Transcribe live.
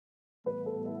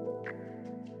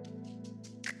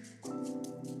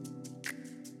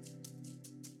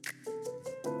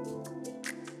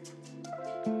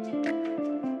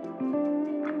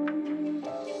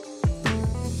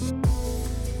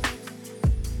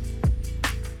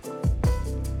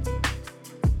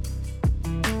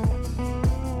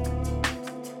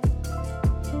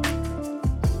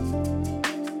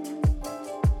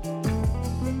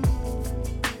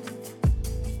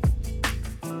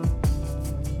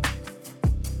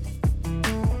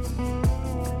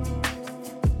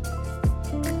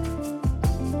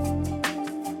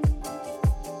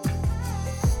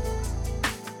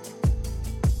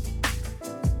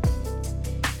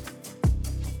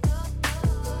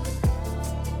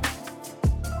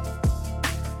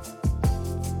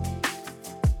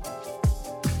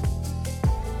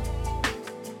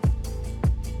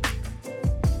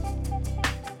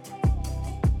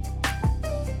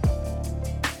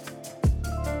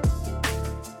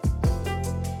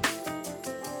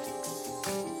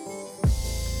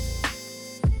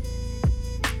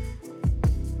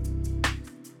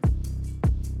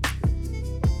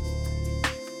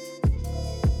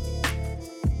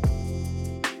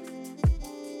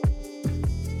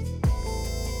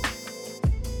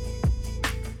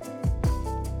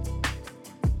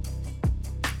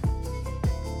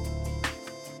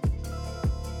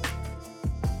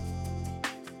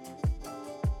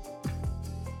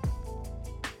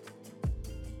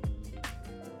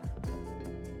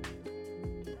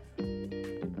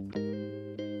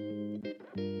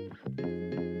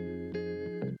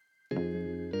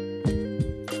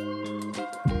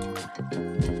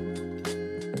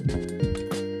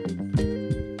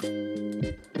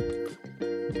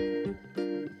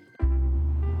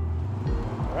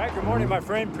my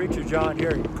friend, Preacher John here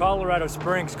in Colorado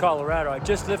Springs, Colorado. I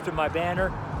just lifted my banner,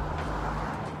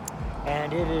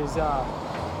 and it is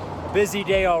a busy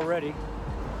day already.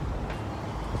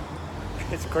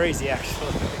 It's crazy,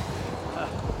 actually.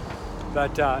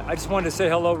 But I just wanted to say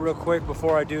hello real quick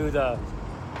before I do the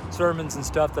sermons and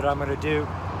stuff that I'm going to do.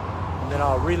 And then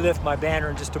I'll relift my banner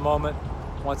in just a moment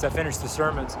once I finish the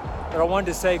sermons. But I wanted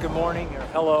to say good morning or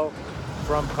hello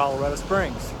from Colorado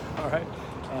Springs. All right?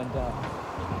 And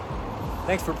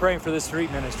thanks for praying for this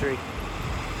street ministry.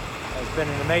 It's been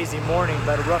an amazing morning,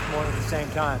 but a rough morning at the same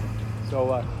time.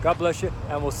 So God bless you,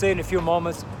 and we'll see you in a few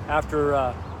moments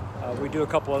after we do a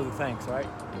couple other things, all right?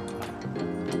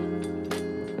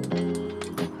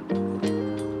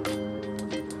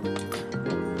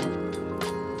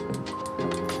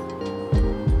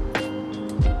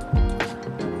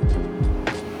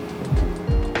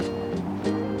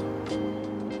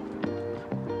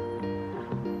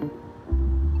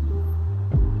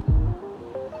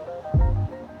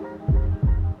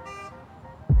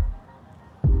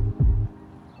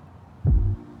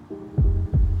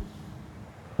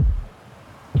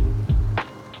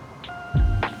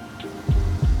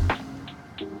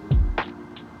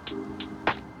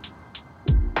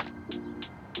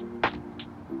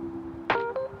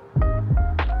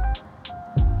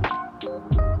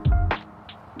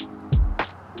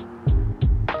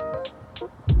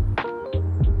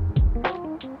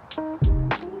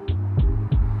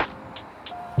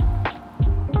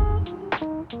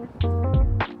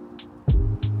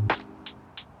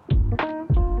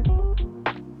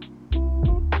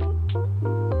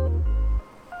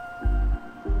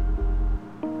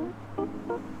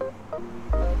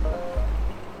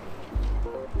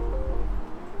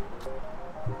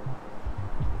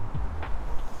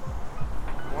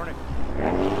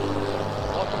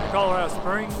 Colorado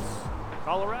Springs,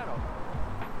 Colorado.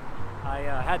 I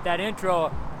had that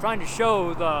intro trying to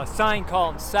show the sign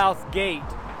called South Gate.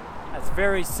 That's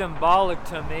very symbolic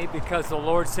to me because the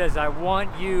Lord says, I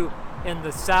want you in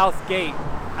the South Gate,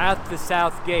 at the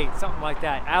South Gate, something like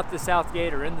that. At the South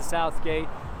Gate or in the South Gate,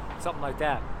 something like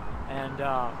that. And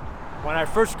when I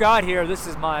first got here, this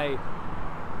is my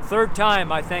third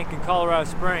time, I think, in Colorado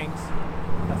Springs.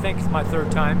 I think it's my third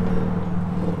time.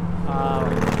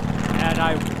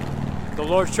 The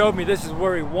Lord showed me this is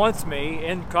where He wants me,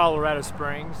 in Colorado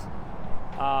Springs.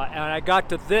 And I got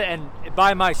to and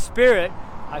by my spirit,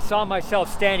 I saw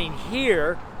myself standing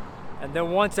here. And then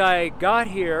once I got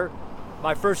here,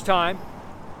 my first time,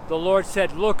 the Lord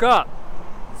said, look up.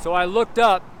 So I looked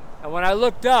up, and when I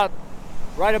looked up,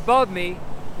 right above me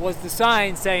was the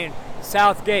sign saying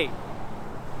South Gate.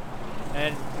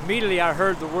 And immediately I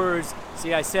heard the words,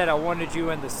 see, I said I wanted you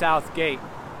in the South Gate.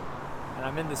 And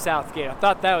I'm in the South Gate. I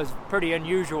thought that was pretty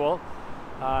unusual,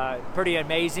 pretty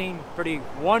amazing, pretty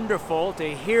wonderful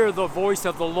to hear the voice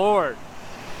of the Lord.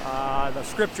 The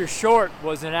scripture short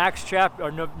was in Acts chapter,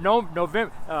 or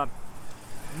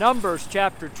Numbers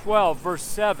chapter 12, verse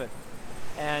 7.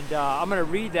 And I'm going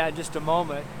to read that in just a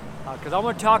moment because I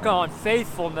want to talk on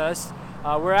faithfulness.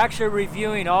 We're actually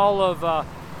reviewing all of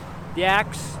the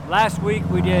Acts. Last week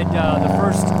we did the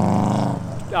first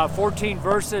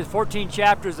 14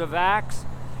 chapters of Acts,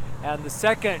 and the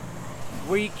second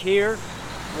week here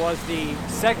was the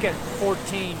second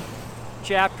 14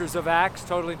 chapters of Acts,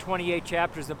 totaling 28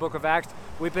 chapters in the book of Acts.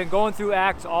 We've been going through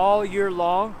Acts all year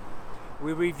long.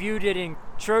 We reviewed it in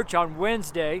church on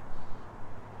Wednesday,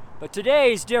 but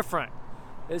today is different.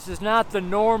 This is not the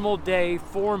normal day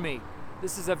for me.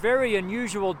 This is a very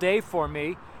unusual day for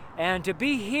me, and to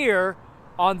be here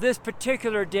on this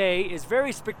particular day is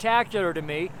very spectacular to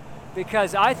me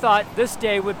because I thought this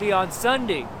day would be on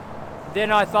Sunday.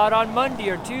 Then I thought on Monday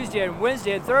or Tuesday and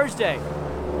Wednesday and Thursday.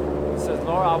 He says,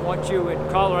 Lord, I want you in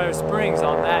Colorado Springs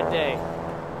on that day.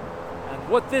 And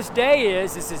what this day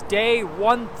is day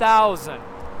 1,000.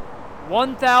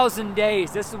 1,000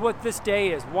 days. This is what this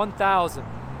day is, 1,000.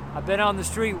 I've been on the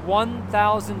street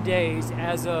 1,000 days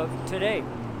as of today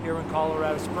here in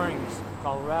Colorado Springs,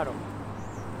 Colorado.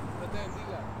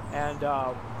 And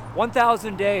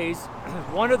 1,000 days is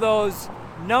one of those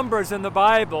numbers in the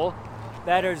Bible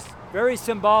that is very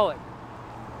symbolic.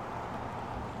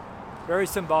 Very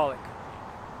symbolic.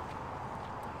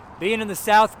 Being in the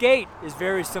South Gate is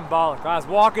very symbolic. I was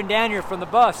walking down here from the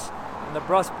bus, and the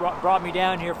bus brought me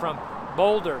down here from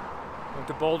Boulder. Went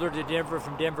to Boulder to Denver,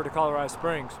 from Denver to Colorado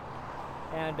Springs.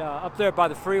 And up there by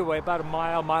the freeway, about a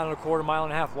mile and a quarter, mile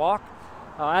and a half walk.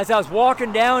 As I was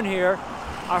walking down here,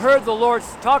 I heard the Lord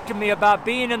talk to me about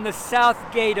being in the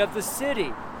South Gate of the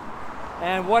city.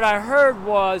 And what I heard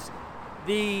was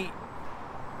this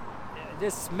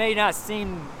may not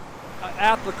seem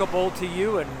applicable to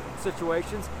you in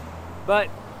situations. But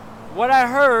what I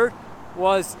heard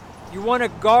was you want to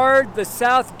guard the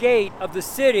south gate of the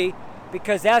city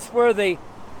because that's where the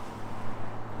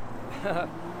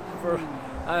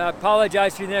I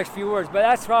apologize for the next few words, but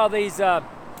that's how these I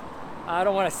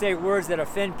don't want to say words that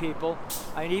offend people.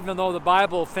 I mean, even though the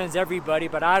Bible offends everybody,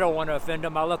 but I don't want to offend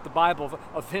them. I let the Bible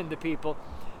offend the people.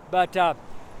 But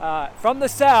from the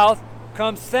south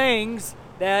comes things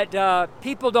that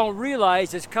people don't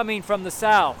realize is coming from the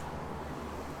south.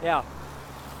 Yeah,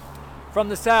 from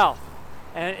the south,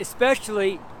 and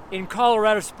especially in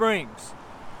Colorado Springs.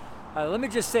 Let me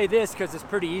just say this because it's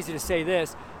pretty easy to say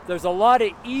this. There's a lot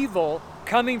of evil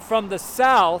coming from the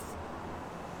south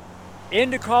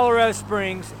into Colorado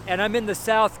Springs, and I'm in the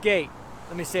south gate.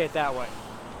 Let me say it that way.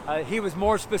 He was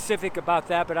more specific about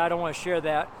that, but I don't want to share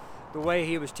that the way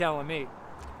he was telling me.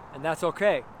 And that's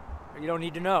okay. You don't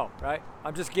need to know, right?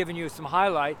 I'm just giving you some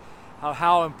highlight of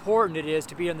how important it is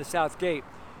to be in the south gate.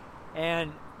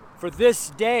 And for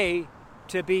this day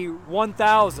to be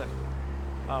 1,000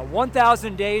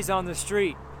 days on the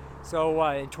street. So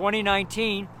in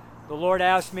 2019, the Lord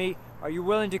asked me, are you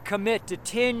willing to commit to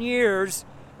 10 years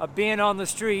of being on the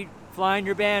street, flying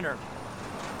your banner,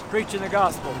 preaching the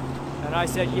gospel? And I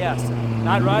said yes.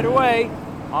 Not right away,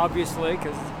 obviously,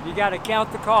 because you got to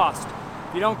count the cost.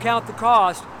 If you don't count the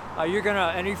cost, you're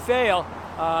gonna, and you fail,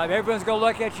 everyone's gonna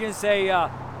look at you and say,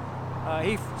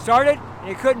 he started and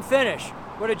he couldn't finish.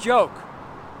 What a joke.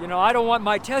 You know, I don't want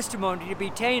my testimony to be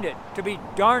tainted, to be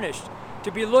garnished,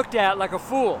 to be looked at like a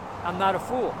fool. I'm not a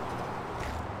fool.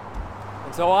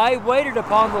 And so I waited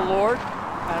upon the Lord,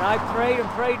 and I prayed and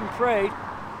prayed and prayed.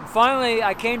 And finally,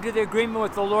 I came to the agreement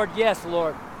with the Lord, yes,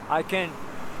 Lord, I can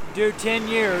do 10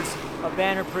 years of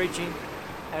banner preaching.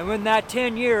 And when that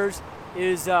 10 years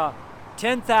is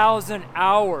 10,000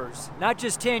 hours, not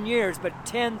just 10 years, but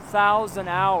 10,000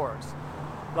 hours.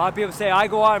 A lot of people say, I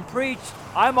go out and preach.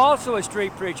 I'm also a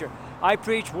street preacher. I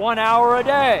preach 1 hour a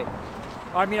day.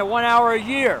 I mean, 1 hour a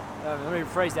year. Let me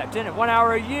rephrase that. 1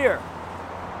 hour a year.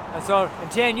 And so in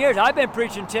 10 years, I've been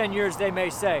preaching 10 years, they may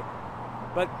say.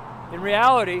 But in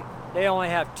reality, they only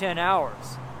have 10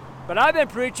 hours. But I've been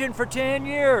preaching for 10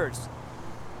 years.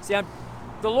 See,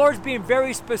 the Lord's being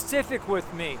very specific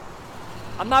with me.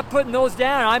 I'm not putting those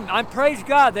down. I'm praise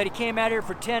God that he came out here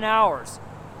for 10 hours.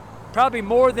 Probably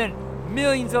more than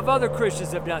millions of other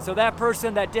Christians have done. So that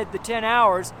person that did the 10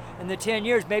 hours in the 10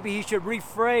 years, maybe he should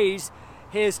rephrase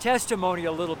his testimony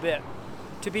a little bit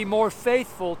to be more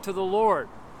faithful to the Lord.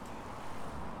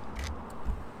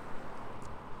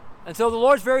 And so the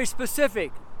Lord's very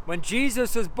specific. When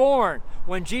Jesus was born,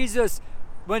 when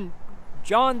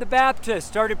John the Baptist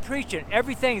started preaching,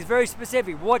 everything's very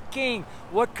specific. What king,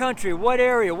 what country, what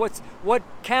area, what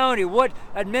county, what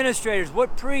administrators,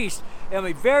 what priest. It'll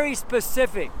be very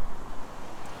specific.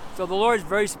 So the Lord's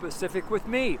very specific with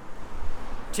me.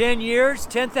 10 years,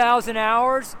 10,000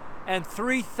 hours, and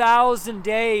 3,000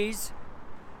 days,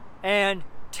 and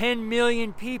 10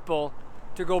 million people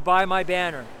to go buy my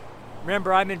banner.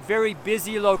 Remember, I'm in very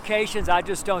busy locations. I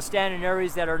just don't stand in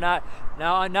areas that are not.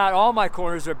 Now, not all my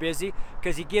corners are busy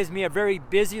because he gives me a very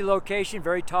busy location,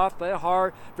 very tough, but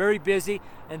hard, very busy,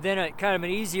 and then a kind of an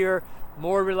easier,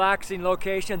 more relaxing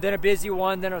location, then a busy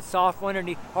one, then a soft one, and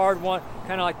a hard one,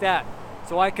 kind of like that.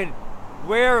 So I can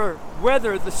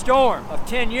weather the storm of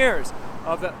 10 years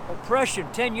of oppression,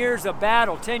 10 years of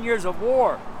battle, 10 years of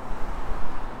war.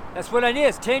 That's what it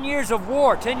is, 10 years of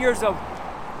war, 10 years of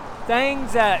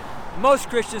things that most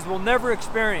Christians will never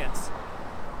experience.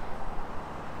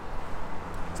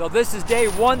 So this is day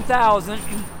 1,000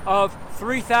 of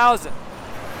 3,000.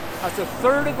 That's a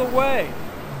third of the way.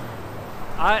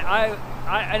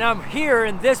 And I'm here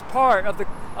in this part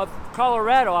of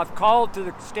Colorado. I've called to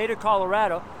the state of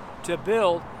Colorado to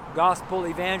build Gospel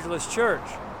Evangelist Church.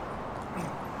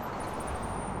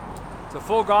 It's a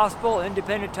full gospel,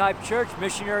 independent type church,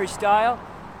 missionary style.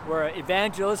 We're an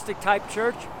evangelistic type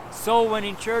church, soul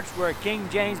winning church. We're a King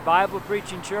James Bible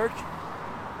preaching church.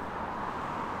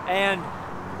 And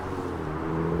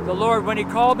the Lord, when he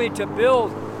called me to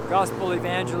build Gospel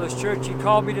Evangelist Church, he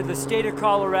called me to the state of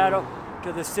Colorado,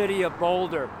 to the city of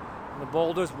Boulder. And the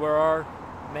Boulder's where our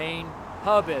main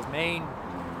hub is, main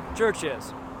church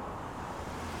is.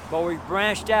 But we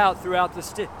branched out throughout the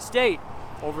state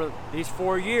over these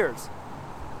 4 years.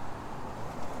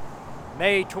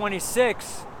 May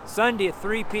 26th, Sunday at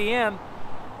 3 p.m.,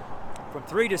 from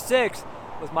 3 to 6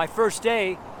 was my first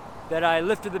day that I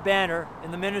lifted the banner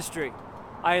in the ministry.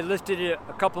 I had lifted it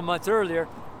a couple months earlier,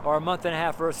 or a month and a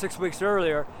half, or 6 weeks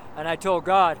earlier, and I told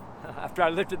God, after I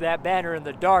lifted that banner in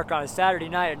the dark on a Saturday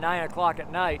night at 9 o'clock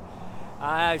at night,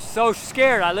 I was so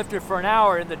scared I lifted for an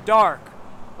hour in the dark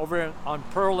over on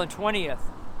Pearl and 20th.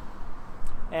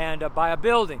 And by a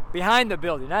building, behind the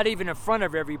building, not even in front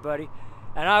of everybody.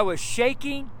 And I was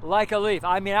shaking like a leaf.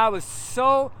 I mean, I was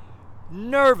so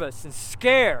nervous and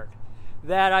scared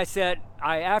that I said,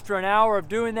 after an hour of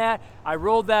doing that, I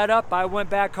rolled that up, I went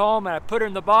back home and I put it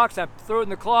in the box, I threw it in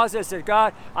the closet, I said,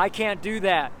 God, I can't do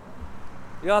that.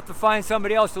 You'll have to find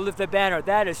somebody else to lift the banner.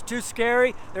 That is too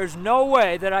scary. There's no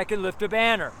way that I can lift a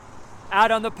banner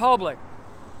out on the public.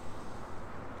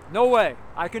 No way.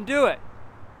 I can do it.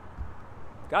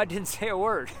 God didn't say a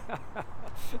word.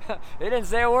 He didn't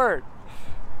say a word.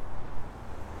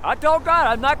 I told God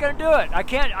I'm not going to do it. I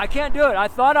can't do it. I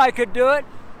thought I could do it,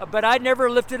 but I never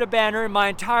lifted a banner in my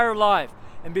entire life.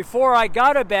 And before I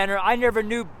got a banner, I never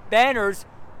knew banners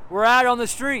were out on the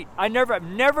street. I never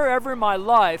ever in my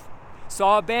life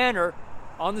saw a banner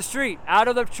on the street out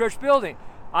of the church building.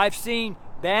 I've seen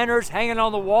banners hanging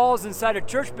on the walls inside of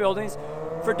church buildings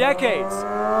for decades.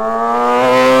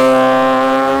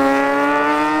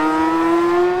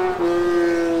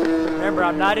 Remember,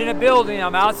 I'm not in a building,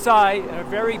 I'm outside in a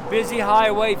very busy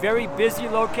highway, very busy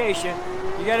location.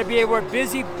 You got to be where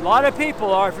a lot of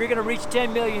people are if you're going to reach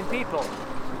 10 million people.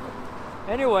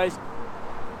 Anyways,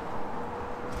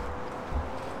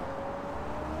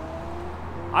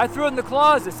 I threw it in the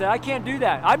closet, said, I can't do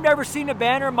that. I've never seen a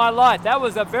banner in my life. That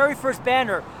was the very first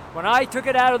banner. When I took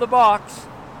it out of the box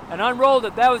and unrolled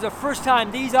it, that was the first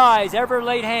time these eyes ever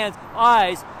laid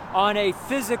eyes on a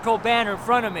physical banner in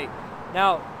front of me.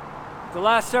 Now, the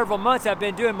last several months I've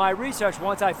been doing my research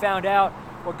once I found out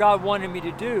what God wanted me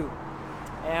to do.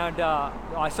 And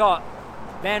I saw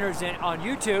banners on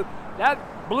YouTube. That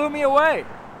blew me away.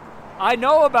 I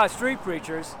know about street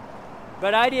preachers,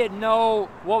 but I didn't know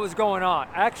what was going on.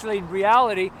 Actually, in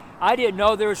reality, I didn't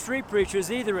know there were street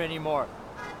preachers either anymore.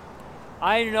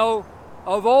 I know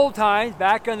of old times,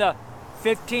 back in the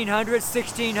 1500s,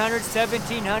 1600s,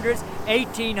 1700s,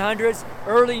 1800s,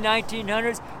 early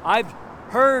 1900s, I've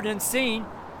heard and seen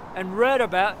and read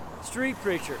about street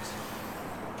preachers.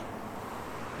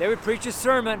 They would preach a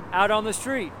sermon out on the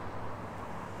street.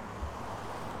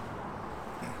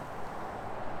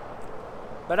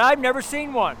 But I've never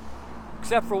seen one,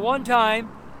 except for one time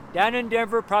down in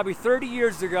Denver, probably 30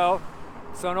 years ago.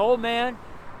 So an old man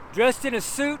dressed in a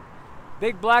suit,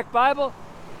 big black Bible,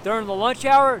 during the lunch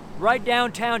hour, right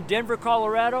downtown Denver,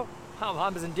 Colorado. I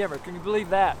was in Denver, can you believe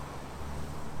that?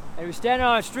 And he was standing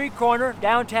on a street corner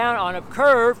downtown on a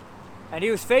curve, and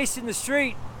he was facing the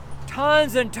street.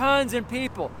 Tons and tons of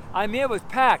people. I mean, it was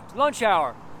packed, lunch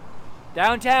hour,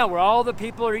 downtown where all the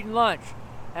people are eating lunch.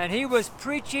 And he was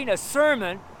preaching a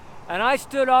sermon, and I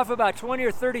stood off about 20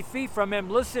 or 30 feet from him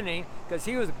listening because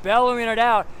he was bellowing it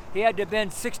out. He had to have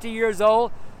been 60 years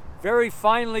old, very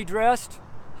finely dressed.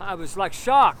 I was like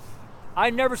shocked.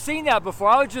 I'd never seen that before.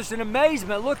 I was just in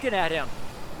amazement looking at him.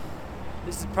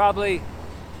 This is probably,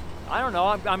 I don't know,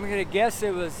 I'm going to guess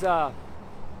it was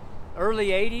early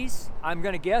 80s. I'm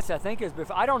going to guess, I think it was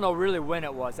before. I don't know really when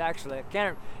it was, actually.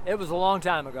 It was a long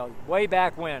time ago, way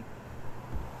back when.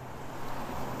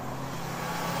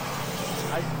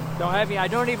 I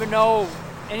don't even know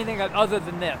anything other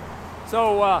than this.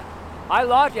 So I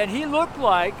looked, and he looked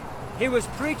like he was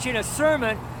preaching a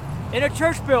sermon in a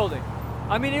church building.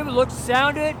 I mean,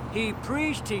 sounded, he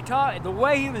preached, he taught, the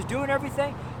way he was doing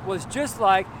everything was just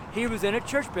like he was in a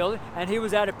church building, and he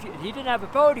didn't have a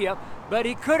podium, but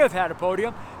he could have had a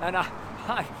podium, and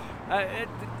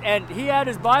and he had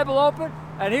his Bible open,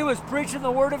 and he was preaching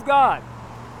the Word of God.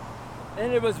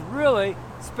 And it was really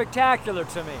spectacular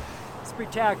to me.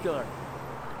 Spectacular.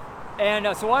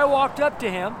 And so I walked up to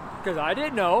him, because I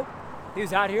didn't know. He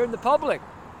was out here in the public.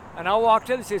 And I walked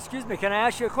up and said, excuse me, can I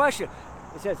ask you a question?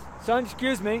 He said, son,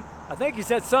 excuse me. I think he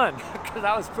said son, because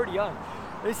I was pretty young.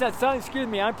 He said, son, excuse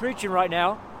me, I'm preaching right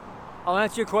now. I'll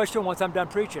answer your question once I'm done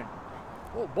preaching.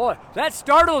 Oh boy, that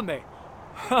startled me.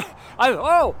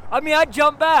 I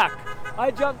jumped back. I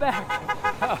jumped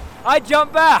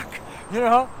back, you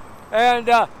know.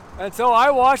 And so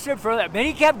I watched him for that. But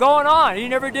he kept going on. He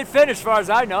never did finish, as far as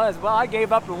I know. Well, I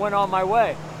gave up and went on my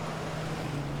way.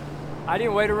 I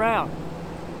didn't wait around.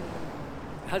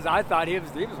 Because I thought he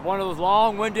was one of those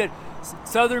long-winded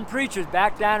southern preachers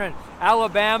back down in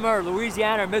Alabama or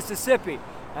Louisiana or Mississippi.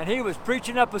 And he was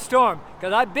preaching up a storm.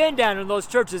 Because I've been down in those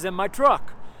churches in my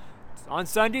truck. On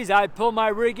Sundays, I'd pull my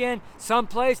rig in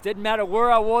someplace. Didn't matter where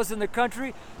I was in the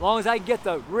country. As long as I could get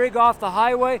the rig off the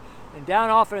highway and down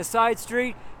off in a side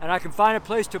street, and I can find a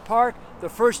place to park. The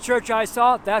first church I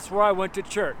saw, that's where I went to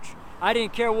church. I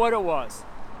didn't care what it was,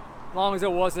 as long as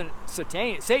it wasn't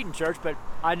Satan church, but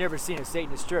I'd never seen a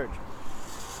Satanist church.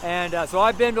 And so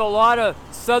I've been to a lot of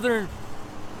southern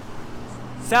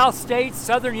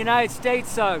United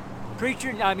States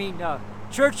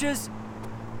churches,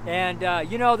 and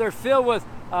you know, they're filled with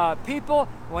people.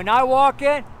 When I walk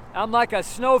in, I'm like a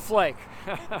snowflake.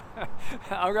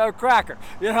 I'm a cracker,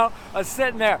 you know, I'm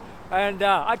sitting there. And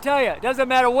I tell you, it doesn't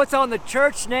matter what's on the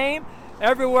church name,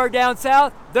 everywhere down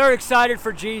south, they're excited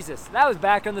for Jesus. That was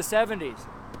back in the 70s.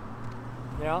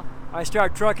 You know, I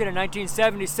started trucking in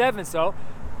 1977, so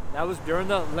that was during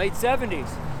the late 70s.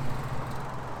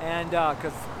 And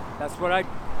because that's what I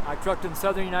trucked in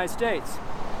southern United States.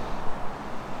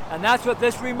 And that's what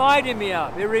this reminded me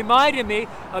of. It reminded me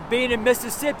of being in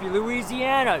Mississippi,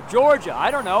 Louisiana, Georgia,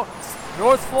 I don't know,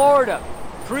 North Florida,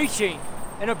 preaching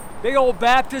in a big old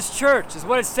Baptist church is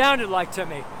what it sounded like to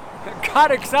me.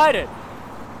 Got excited.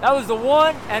 That was the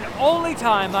one and only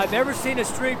time I've ever seen a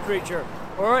street preacher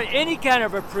or any kind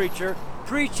of a preacher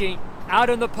preaching out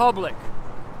in the public.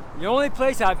 The only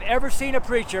place I've ever seen a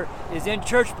preacher is in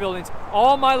church buildings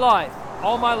all my life.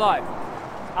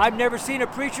 I've never seen a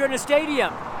preacher in a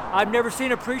stadium. I've never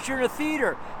seen a preacher in a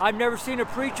theater. I've never seen a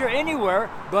preacher anywhere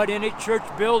but in a church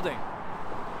building.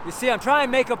 You see, I'm trying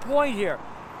to make a point here.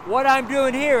 What I'm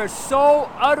doing here is so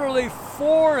utterly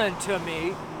foreign to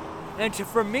me, and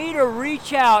for me to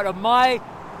reach out of my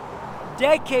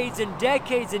decades and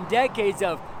decades and decades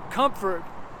of comfort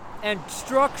and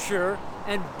structure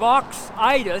and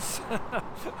boxitis,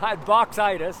 I had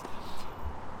boxitis,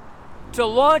 to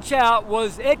launch out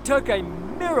it took a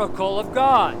miracle of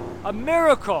God. A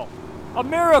miracle.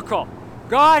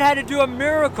 God had to do a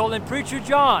miracle in Preacher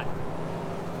John.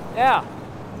 Yeah.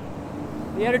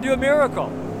 He had to do a miracle.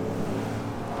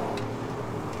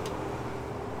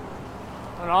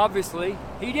 And obviously,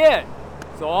 he did.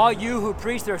 So all you who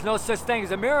preach there's no such thing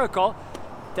as a miracle,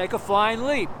 take a flying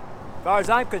leap. As far as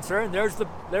I'm concerned,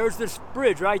 there's this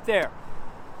bridge right there.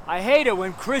 I hate it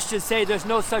when Christians say there's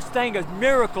no such thing as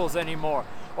miracles anymore,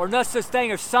 or no such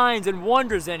thing as signs and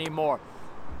wonders anymore.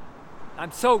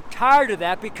 I'm so tired of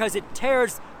that because it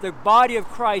tears the body of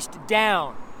Christ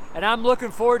down. And I'm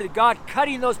looking forward to God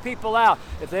cutting those people out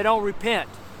if they don't repent.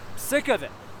 Sick of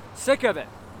it.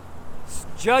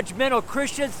 Judgmental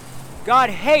Christians,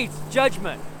 God hates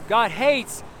judgment. God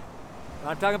hates,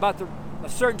 I'm talking about a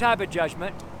certain type of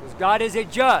judgment, because God is a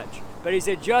judge, but he's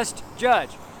a just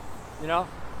judge, you know.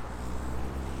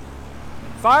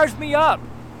 Fires me up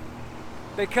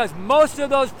because most of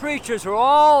those preachers are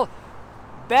all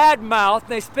bad-mouthed.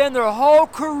 They spend their whole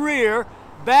career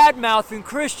bad-mouthing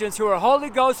Christians who are Holy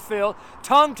Ghost filled,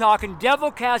 tongue-talking,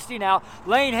 devil-casting out,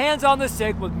 laying hands on the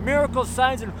sick with miracles,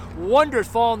 signs, and wonders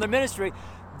fall in the ministry.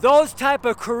 Those type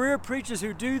of career preachers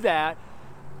who do that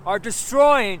are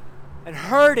destroying and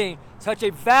hurting such a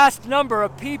vast number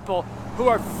of people who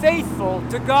are faithful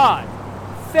to God.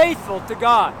 Faithful to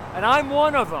God. And I'm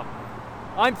one of them.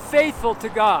 I'm faithful to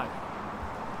God.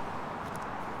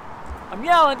 I'm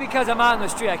yelling because I'm out in the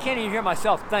street. I can't even hear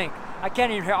myself think. I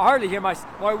can't even hardly hear my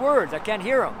words. I can't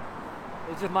hear them.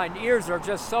 It's just my ears are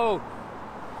just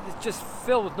it's just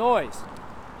filled with noise.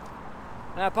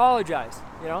 And I apologize,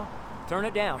 you know. Turn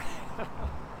it down.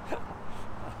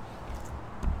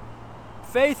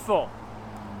 Faithful.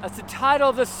 That's the title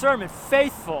of the sermon.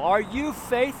 Faithful. Are you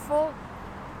faithful?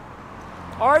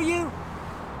 Are you?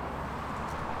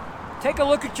 Take a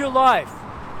look at your life.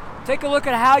 Take a look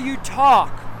at how you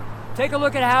talk. Take a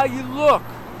look at how you look.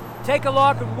 Take a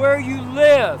look at where you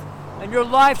live and your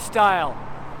lifestyle,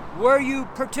 where you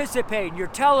participate in your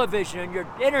television and your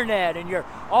internet and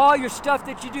all your stuff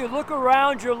that you do. Look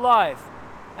around your life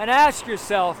and ask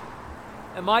yourself,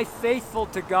 am I faithful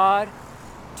to God,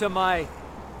 to my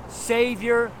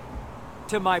Savior,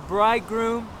 to my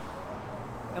bridegroom?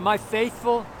 Am I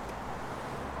faithful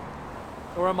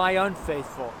or am I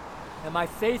unfaithful? Am I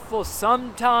faithful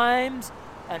sometimes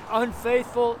and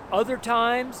unfaithful other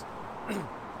times?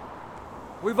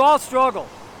 We've all struggled.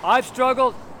 I've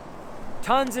struggled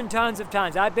tons and tons of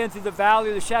times. I've been through the valley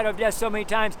of the shadow of death so many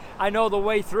times, I know the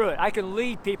way through it. I can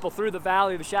lead people through the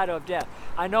valley of the shadow of death.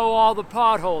 I know all the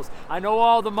potholes. I know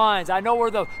all the mines. I know where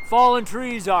the fallen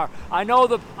trees are. I know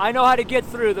how to get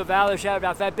through the valley of the shadow of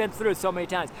death. I've been through it so many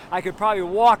times. I could probably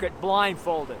walk it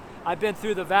blindfolded. I've been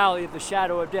through the valley of the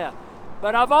shadow of death.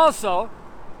 But I've also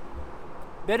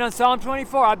been on Psalm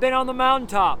 24. I've been on the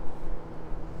mountaintop.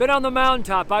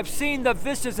 I've seen the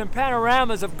vistas and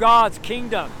panoramas of God's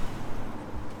kingdom.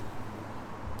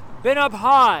 Been up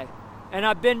high and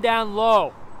I've been down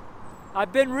low.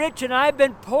 I've been rich and I've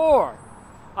been poor.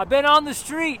 I've been on the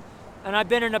street and I've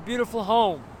been in a beautiful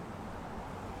home.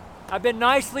 I've been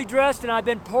nicely dressed and I've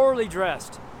been poorly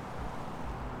dressed.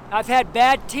 I've had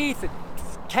bad teeth and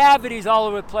cavities all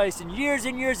over the place, and years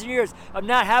of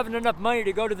not having enough money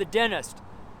to go to the dentist,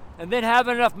 and then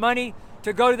having enough money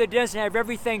to go to the dentist and have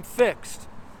everything fixed.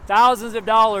 Thousands of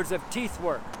dollars of teeth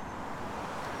work.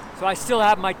 So I still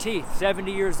have my teeth,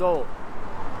 70 years old.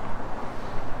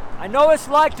 I know what it's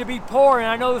like to be poor, and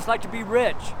I know what it's like to be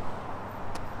rich.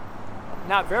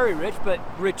 Not very rich, but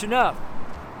rich enough.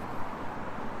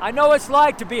 I know what it's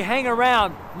like to be hanging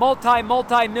around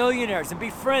multi-millionaires and be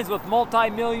friends with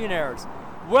multi-millionaires.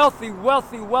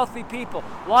 Wealthy people.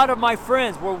 A lot of my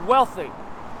friends were wealthy.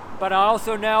 But I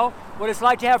also know what it's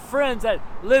like to have friends that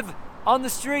live on the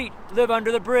street, live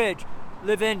under the bridge,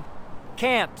 live in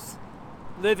camps,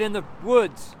 live in the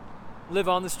woods, live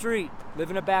on the street, live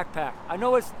in a backpack.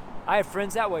 I have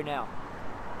friends that way now.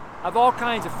 I have all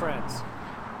kinds of friends.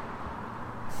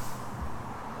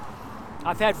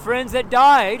 I've had friends that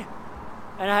died,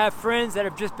 and I have friends that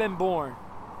have just been born.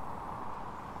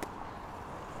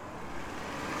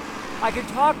 I can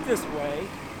talk this way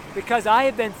because I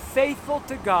have been faithful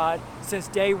to God since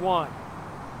day one.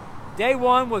 Day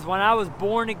one was when I was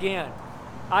born again.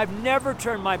 I've never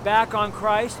turned my back on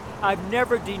Christ. I've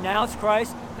never denounced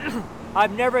Christ.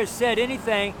 I've never said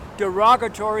anything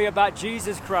derogatory about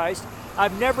Jesus Christ.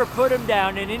 I've never put him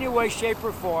down in any way, shape,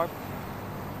 or form.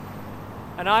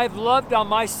 And I've loved on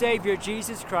my Savior,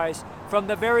 Jesus Christ, from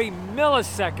the very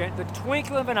millisecond, the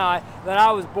twinkle of an eye, that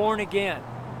I was born again.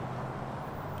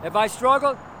 Have I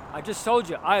struggled? I just told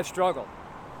you, I have struggled.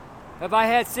 Have I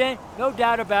had sin? No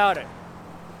doubt about it.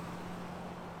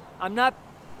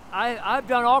 I've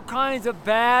done all kinds of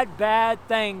bad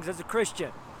things as a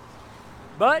Christian.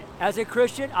 But as a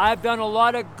Christian, I've done a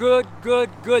lot of good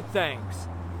things.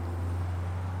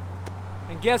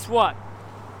 And guess what?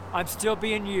 I'm still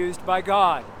being used by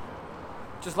God.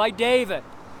 Just like David.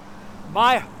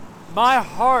 My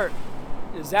heart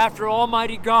is after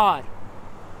Almighty God.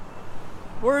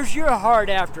 Where's your heart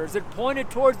after? Is it pointed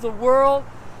towards the world?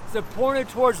 Is it pointed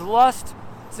towards lust?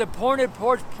 Is it pointed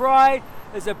towards pride?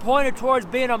 Is it pointed towards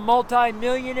being a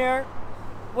multi-millionaire?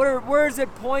 Where is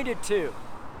it pointed to?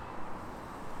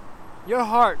 Your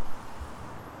heart.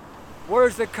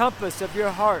 Where's the compass of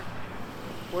your heart?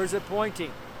 Where's it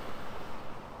pointing?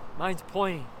 Mine's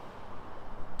pointing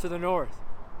to the north,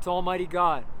 to Almighty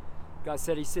God. God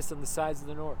said he sits on the sides of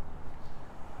the north.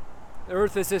 The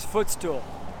earth is his footstool.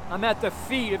 I'm at the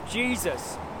feet of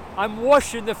Jesus. I'm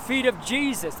washing the feet of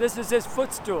Jesus. This is his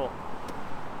footstool.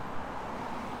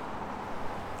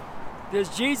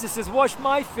 Because Jesus has washed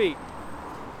my feet.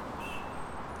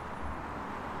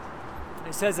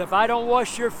 He says, if I don't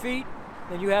wash your feet,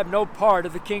 then you have no part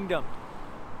of the kingdom.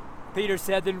 Peter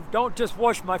said, then don't just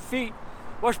wash my feet.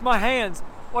 Wash my hands,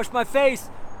 wash my face,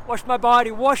 wash my body,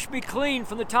 wash me clean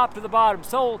from the top to the bottom,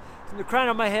 from the crown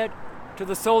of my head to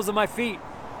the soles of my feet.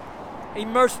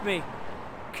 Immerse me,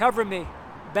 cover me,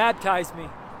 baptize me.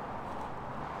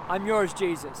 I'm yours,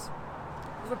 Jesus.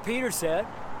 That's what Peter said.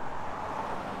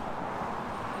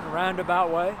 In a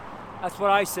roundabout way. That's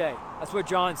what I say. That's what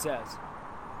John says.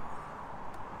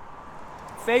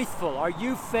 Faithful. Are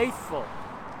you faithful?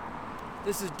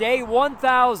 This is day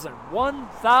 1,000.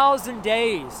 1,000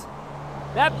 days.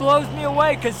 That blows me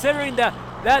away, considering that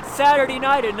Saturday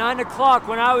night at 9 o'clock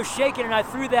when I was shaking and I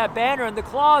threw that banner in the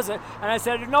closet and I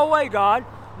said, no way, God.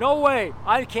 No way.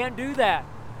 I can't do that.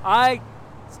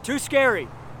 It's too scary.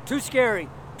 Too scary.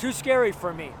 Too scary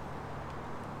for me.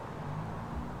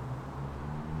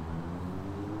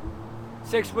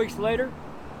 6 weeks later,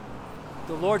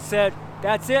 the Lord said,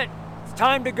 that's it. It's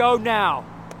time to go now.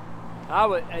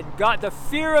 The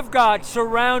fear of God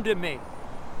surrounded me.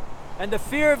 And the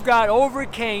fear of God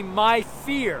overcame my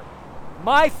fear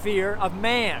of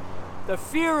man. The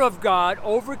fear of God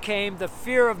overcame the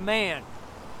fear of man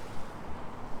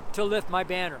to lift my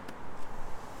banner.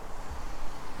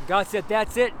 God said,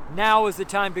 that's it. Now is the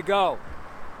time to go.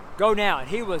 Go now. And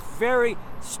he was very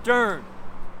stern.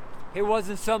 He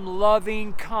wasn't some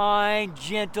loving, kind,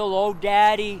 gentle old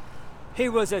daddy. He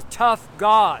was a tough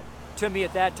God to me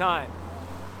at that time.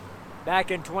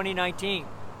 Back in 2019.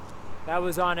 That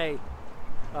was on a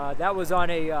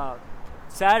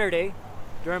Saturday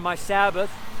during my Sabbath.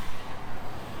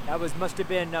 Must have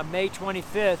been May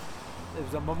 25th. It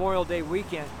was a Memorial Day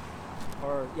weekend.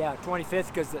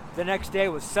 25th, because the next day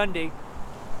was Sunday.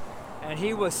 And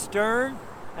he was stern,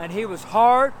 and he was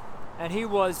hard, and he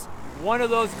was one of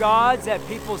those gods that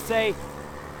people say,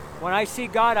 when I see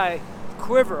God, I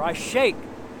quiver, I shake.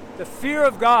 The fear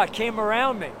of God came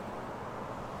around me.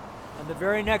 And the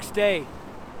very next day,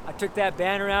 I took that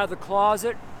banner out of the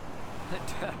closet.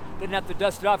 Didn't have to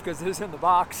dust it off because it was in the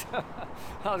box.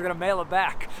 I was going to mail it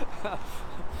back.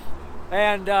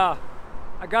 And I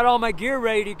got all my gear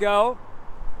ready to go.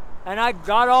 and I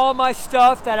got all my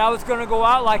stuff that I was going to go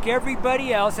out like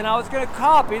everybody else, and I was going to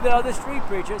copy the other street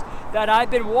preachers that I've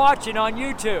been watching on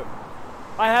YouTube.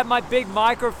 I had my big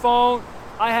microphone.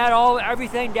 I had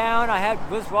everything down. I had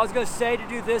what I was going to say to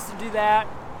do this and do that.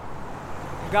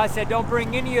 And God said, don't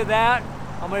bring any of that.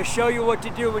 I'm going to show you what to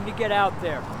do when you get out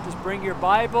there. Just bring your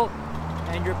Bible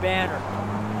and your banner.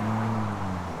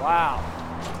 Wow.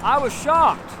 I was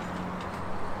shocked.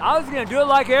 I was going to do it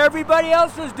like everybody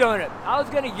else was doing it. I was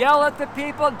going to yell at the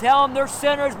people and tell them they're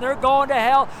sinners and they're going to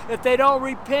hell if they don't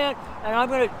repent. And I'm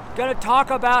going to talk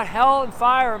about hell and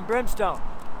fire and brimstone.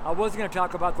 I wasn't going to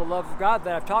talk about the love of God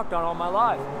that I've talked on all my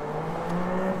life.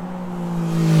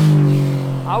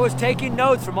 I was taking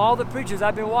notes from all the preachers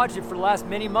I've been watching for the last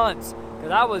many months.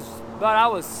 Because I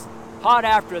was hot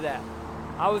after that.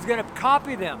 I was going to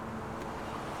copy them.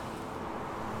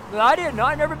 But I didn't know.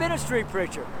 I'd never been a street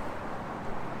preacher.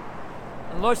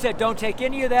 And the Lord said, don't take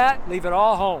any of that. Leave it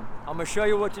all home. I'm going to show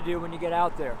you what to do when you get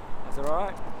out there. I said, all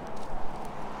right.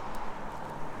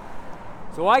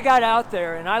 So I got out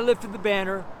there and I lifted the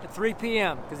banner at 3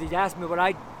 p.m. because he'd asked me would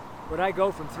I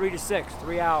go from 3 to 6,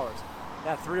 3 hours,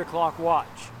 that 3 o'clock watch.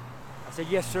 I said,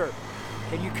 yes, sir.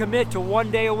 Can you commit to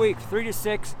 1 day a week, 3 to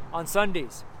 6 on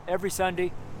Sundays, every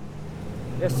Sunday?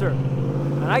 Yes, sir.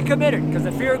 And I committed because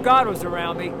the fear of God was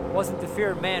around me. It wasn't the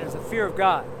fear of man, it was the fear of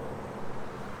God.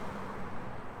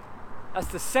 That's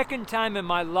the second time in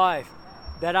my life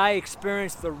that I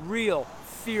experienced the real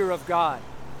fear of God.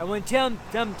 And when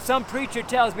some preacher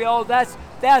tells me, oh, that's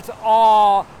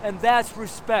awe and that's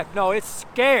respect. No, it's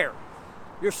scare.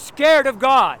 You're scared of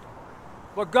God,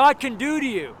 what God can do to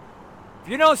you.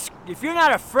 If you're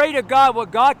not afraid of God,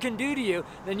 what God can do to you,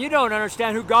 then you don't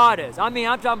understand who God is. I mean,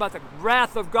 I'm talking about the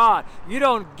wrath of God. You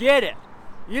don't get it.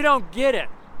 You don't get it.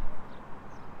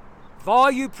 If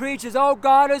all you preach is, oh,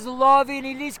 God is loving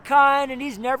and He's kind and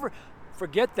He's never...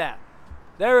 Forget that.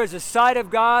 There is a side of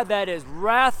God that is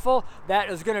wrathful, that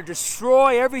is going to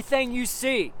destroy everything you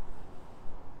see.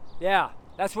 Yeah,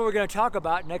 that's what we're going to talk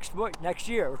about next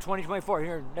year, or 2024,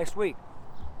 here next week.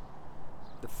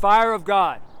 The fire of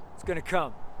God is going to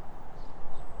come.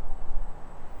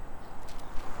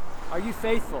 Are you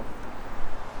faithful?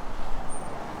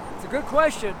 It's a good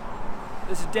question.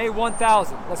 This is day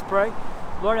 1000. Let's pray.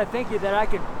 Lord, I thank you that I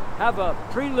can have a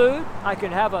prelude. I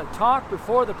can have a talk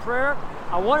before the prayer.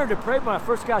 I wanted to pray when I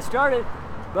first got started,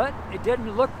 but it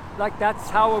didn't look like that's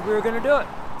how we were going to do it.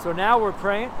 So now we're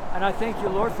praying, and I thank you,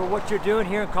 Lord, for what you're doing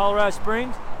here in Colorado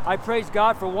Springs. I praise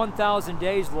God for 1,000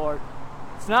 days, Lord.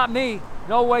 It's not me.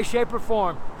 No way, shape, or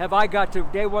form have I got to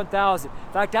day 1,000.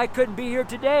 In fact, I couldn't be here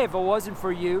today if it wasn't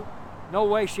for you. No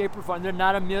way, shape, or form. There's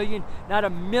not a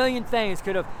million things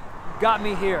could have got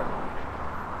me here.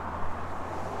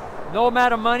 No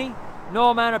amount of money,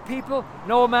 no amount of people,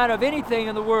 no amount of anything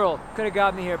in the world could have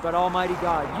got me here, but Almighty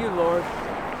God, you, Lord.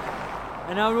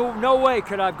 And no way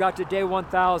could I have got to day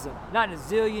 1,000. Not in a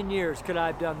zillion years could I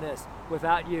have done this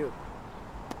without you.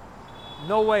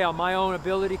 No way on my own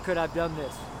ability could I have done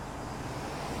this.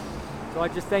 So I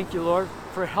just thank you, Lord,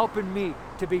 for helping me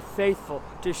to be faithful,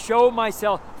 to show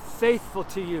myself faithful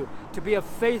to you, to be a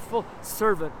faithful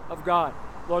servant of God.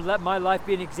 Lord, let my life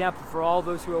be an example for all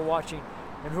those who are watching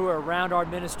and who are around our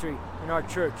ministry in our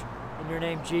church. In your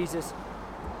name, Jesus,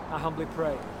 I humbly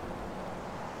pray.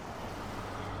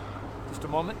 Just a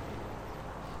moment.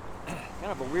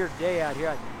 Kind of a weird day out here.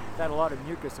 I've had a lot of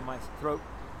mucus in my throat.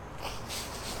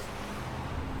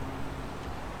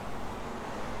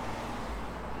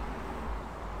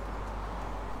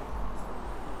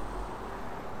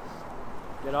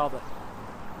 Get all the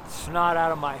snot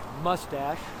out of my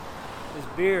mustache. This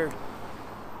beard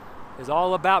is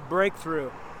all about breakthrough.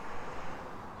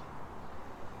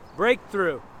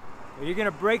 Breakthrough. Are you going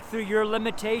to break through your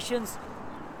limitations?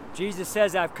 Jesus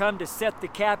says, I've come to set the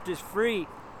captives free.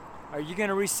 Are you going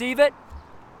to receive it?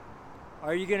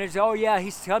 Are you going to say, oh yeah,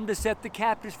 He's come to set the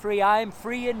captives free. I am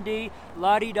free indeed.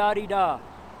 La-di-da-di-da.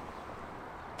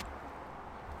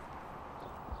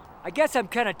 I guess I'm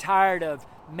kind of tired of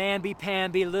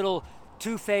mamby-pamby, little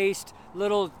two-faced,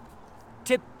 little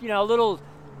little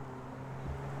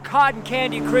cotton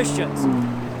candy Christians.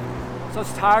 So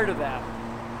I'm tired of that.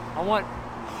 I want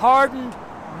hardened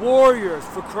warriors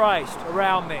for Christ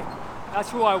around me. That's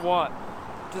who I want.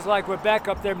 Just like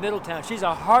Rebecca up there in Middletown. She's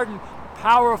a hardened,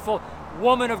 powerful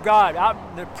woman of God, out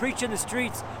preaching the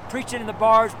streets, preaching in the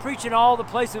bars, preaching all the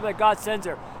places that God sends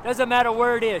her. Doesn't matter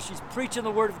where it is. She's preaching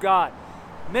the Word of God,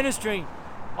 ministering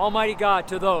Almighty God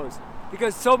to those.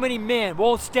 Because so many men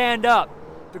won't stand up,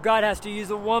 but God has to use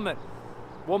a woman.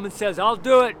 Woman says, I'll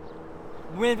do it.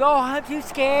 When, oh, I'm too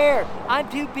scared. I'm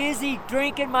too busy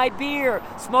drinking my beer,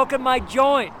 smoking my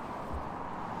joint.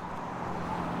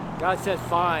 God says,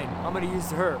 fine, I'm going to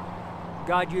use her.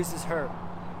 God uses her.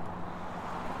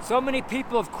 So many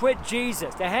people have quit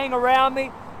Jesus. They hang around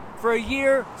me for a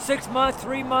year, 6 months,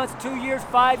 3 months, 2 years,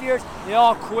 5 years. They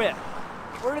all quit.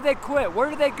 Where do they quit?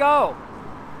 Where do they go?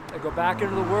 They go back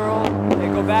into the world. They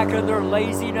go back into their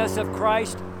laziness of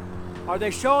Christ. Are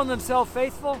they showing themselves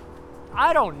faithful?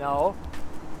 I don't know.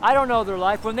 I don't know their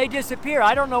life. When they disappear,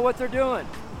 I don't know what they're doing.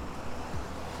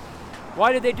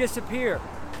 Why did they disappear?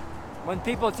 When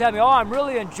people tell me, oh, I'm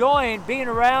really enjoying being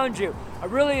around you. I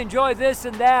really enjoy this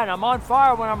and that. I'm on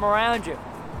fire when I'm around you.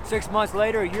 6 months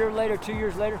later, a year later, 2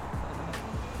 years later,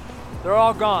 they're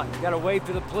all gone. You gotta wave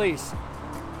to the police.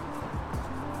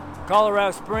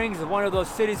 Colorado Springs is one of those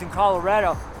cities in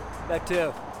Colorado that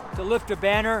to lift a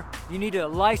banner, you need a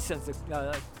license,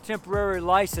 a temporary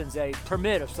license, a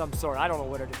permit of some sort. I don't know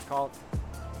what it is called,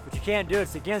 but you can't do it.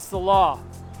 It's against the law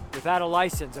without a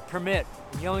license, a permit.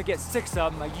 And you only get 6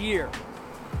 of them a year.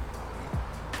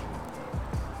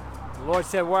 The Lord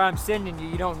said, where I'm sending you,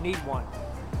 you don't need one.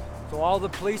 So all the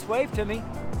police waved to me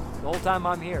the whole time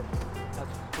I'm here. That's a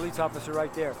police officer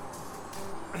right there.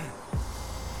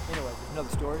 Anyway, another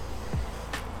story.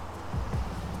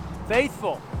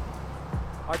 Faithful.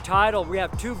 Our title, we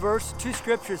have two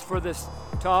scriptures for this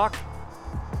talk.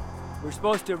 We're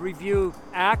supposed to review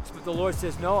Acts, but the Lord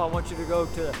says, no, I want you to go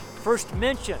to the first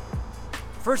mention.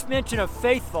 First mention of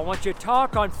faithful. I want you to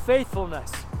talk on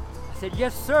faithfulness. I said,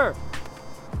 yes, sir.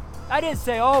 I didn't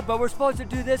say, oh, but we're supposed to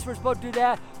do this, we're supposed to do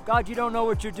that. God, you don't know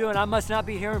what you're doing. I must not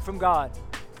be hearing from God.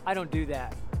 I don't do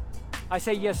that. I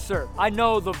say, yes, sir. I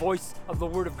know the voice of the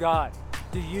Word of God.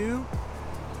 Do you?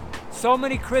 So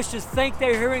many Christians think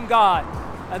they're hearing God,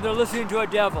 and they're listening to a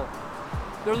devil.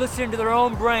 They're listening to their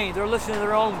own brain. They're listening to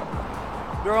their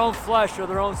own flesh or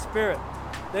their own spirit.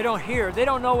 They don't hear. They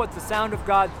don't know what the sound of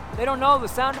God. They don't know the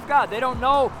sound of God. They don't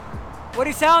know what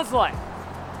He sounds like.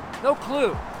 No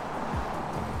clue.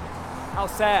 How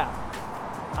sad.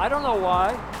 I don't know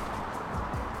why.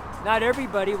 Not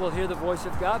everybody will hear the voice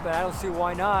of God, but I don't see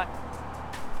why not.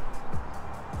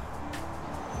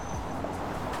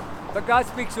 But God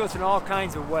speaks to us in all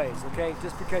kinds of ways, okay?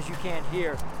 Just because you can't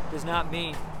hear does not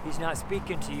mean He's not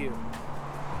speaking to you.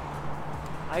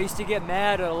 I used to get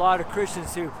mad at a lot of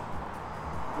Christians who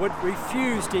would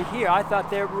refuse to hear. I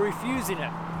thought they were refusing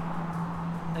it.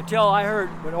 Until I heard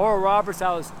when Oral Roberts,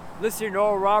 I was listening to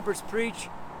Oral Roberts preach.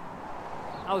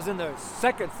 I was in the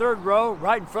second, third row,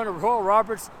 right in front of Oral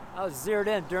Roberts. I was zeroed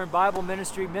in during Bible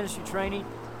ministry training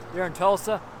there in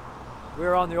Tulsa. We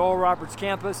were on the Oral Roberts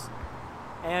campus.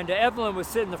 And Evelyn was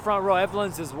sitting in the front row.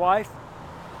 Evelyn's his wife.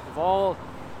 Of all,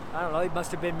 I don't know, he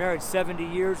must have been married 70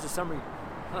 years or some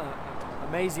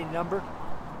amazing number.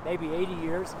 Maybe 80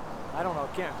 years. I don't know,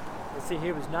 can't. Let's see,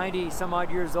 he was 90 some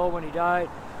odd years old when he died.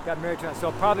 Got married to him.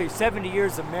 So probably 70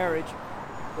 years of marriage,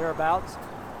 thereabouts.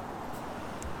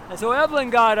 And so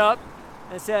Evelyn got up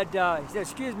and said,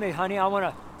 excuse me, honey, I want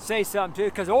to say something to you.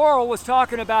 Because Oral was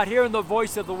talking about hearing the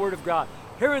voice of the Word of God.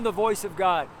 Hearing the voice of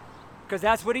God. Because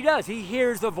that's what he does. He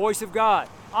hears the voice of God.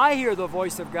 I hear the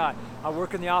voice of God. I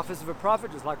work in the office of a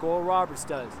prophet just like Oral Roberts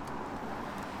does.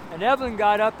 And Evelyn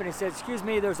got up and he said, excuse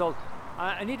me,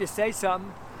 I need to say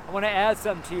something. I want to add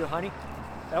something to you, honey.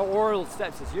 That Oral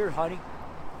says, here, honey,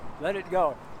 let it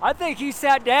go. I think he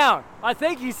sat down.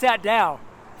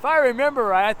 If I remember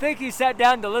right, I think he sat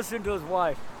down to listen to his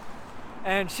wife.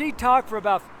 And she talked for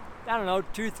about,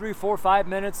 2, 3, 4, 5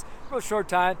 minutes, real short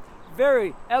time.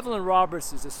 Evelyn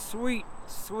Roberts is a sweet,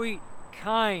 sweet,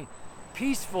 kind,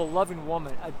 peaceful, loving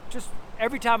woman.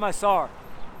 Every time I saw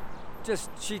her,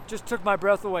 she just took my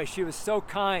breath away. She was so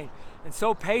kind and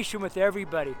so patient with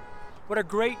everybody. What a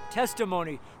great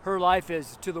testimony her life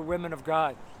is to the women of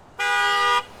God.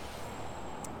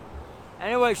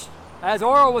 Anyway, as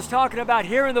Oral was talking about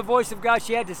hearing the voice of God,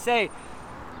 she had to say,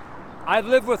 I've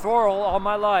lived with Oral all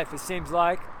my life, it seems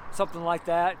like, something like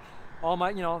that. They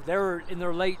were in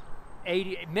their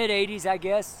mid-80s, I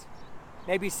guess,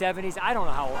 maybe 70s. I don't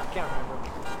know how old, I can't remember.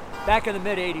 Back in the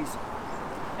mid-80s.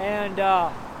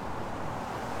 And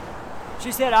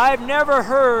she said, I've never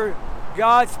heard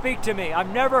God speak to me.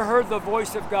 I've never heard the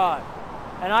voice of God.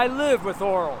 And I live with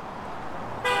Oral.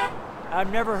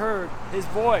 I've never heard his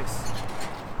voice.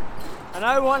 And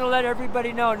I want to let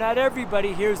everybody know, not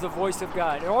everybody hears the voice of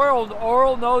God. And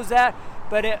Oral knows that,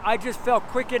 but I just felt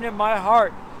quickened in my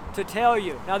heart to tell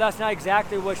you. Now that's not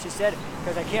exactly what she said,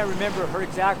 because I can't remember her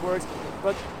exact words,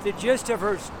 but the gist of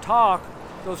her talk,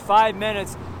 those 5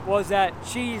 minutes, was that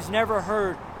she's never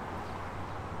heard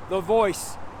the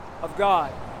voice of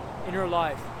God in her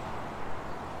life.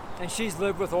 And she's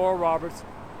lived with Oral Roberts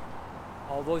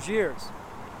all those years.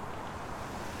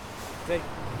 Okay?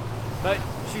 But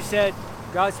she said,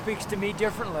 God speaks to me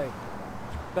differently,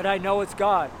 but I know it's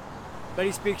God, but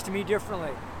he speaks to me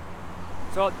differently.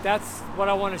 So that's what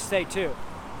I want to say too.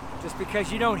 Just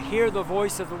because you don't hear the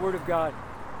voice of the Word of God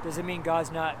doesn't mean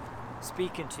God's not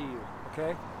speaking to you,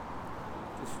 okay?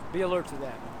 Just be alert to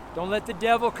that. Don't let the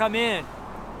devil come in and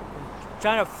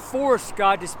trying to force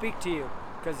God to speak to you.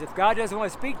 Because if God doesn't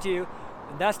want to speak to you,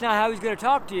 and that's not how he's going to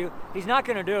talk to you, he's not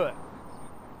going to do it.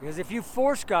 Because if you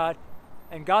force God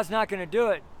and God's not going to do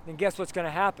it, then guess what's going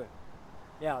to happen?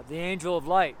 Yeah, the angel of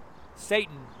light,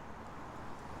 Satan,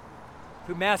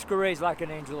 who masquerades like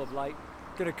an angel of light,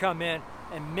 is going to come in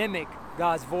and mimic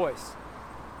God's voice.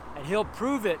 And he'll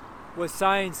prove it with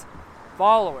signs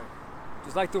following,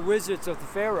 just like the wizards of the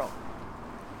Pharaoh.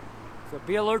 So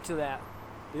be alert to that.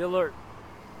 Be alert.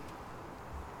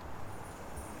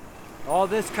 All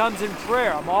this comes in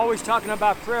prayer. I'm always talking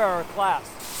about prayer or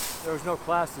class. There was no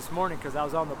class this morning because I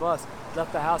was on the bus.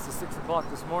 Left the house at 6 o'clock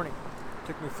this morning.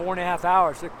 Took me 4.5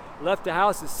 hours. Left the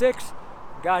house at 6,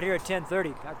 got here at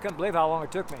 10:30. I couldn't believe how long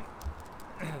it took me.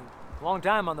 Long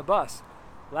time on the bus.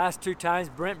 Last 2 times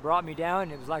Brent brought me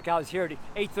down. It was like I was here at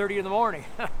 8:30 in the morning.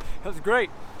 It was great.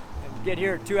 And to get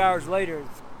here 2 hours later, it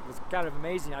was kind of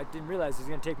amazing. I didn't realize it was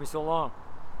going to take me so long.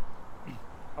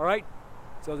 All right?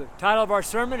 So the title of our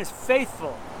sermon is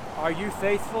Faithful. Are you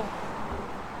faithful?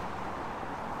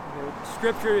 The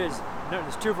scripture is,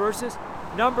 there's 2 verses.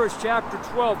 Numbers chapter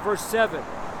 12, verse 7.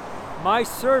 My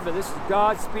servant, this is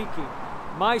God speaking,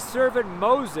 my servant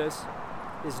Moses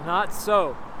is not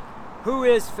so, who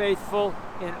is faithful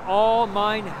in all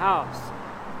mine house.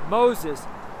 Moses,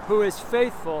 who is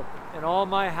faithful in all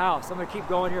my house. I'm going to keep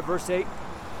going here, verse 8.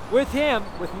 With him,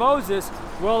 with Moses,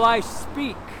 will I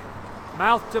speak,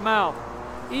 mouth to mouth,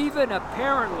 even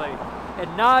apparently,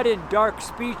 and not in dark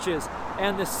speeches,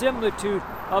 and the similitude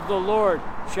of the Lord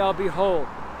shall behold.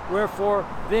 Wherefore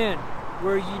then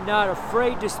were ye not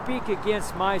afraid to speak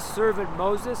against my servant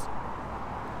Moses?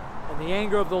 And the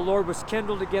anger of the Lord was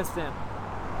kindled against them,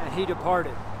 and he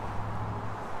departed.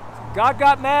 So God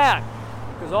got mad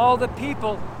because all the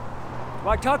people,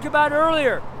 what I talked about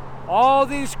earlier, all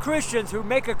these Christians who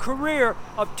make a career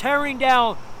of tearing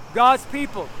down God's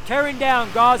people, tearing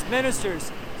down God's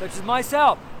ministers, such as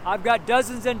myself. I've got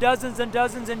dozens and dozens and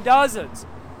dozens and dozens,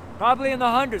 probably in the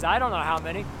hundreds, I don't know how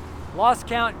many, lost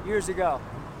count years ago,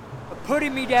 of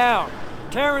putting me down,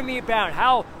 tearing me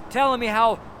down, telling me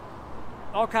how,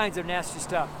 all kinds of nasty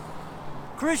stuff.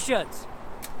 Christians,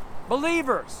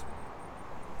 believers,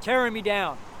 tearing me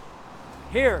down.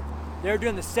 Here, they're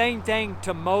doing the same thing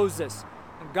to Moses,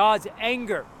 and God's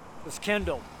anger was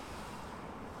kindled.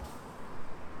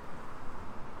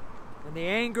 And the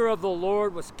anger of the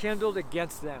Lord was kindled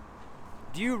against them.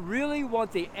 Do you really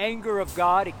want the anger of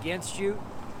God against you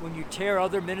when you tear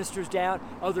other ministers down,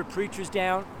 other preachers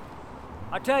down?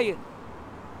 I tell you,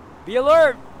 be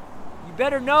alert. You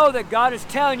better know that God is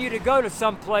telling you to go to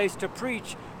some place to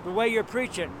preach the way you're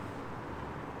preaching.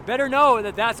 You better know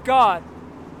that that's God.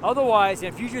 Otherwise,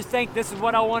 if you just think this is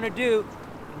what I want to do,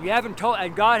 and you haven't told,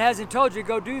 and God hasn't told you to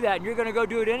go do that, and you're going to go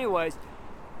do it anyways,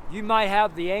 you might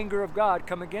have the anger of God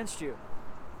come against you.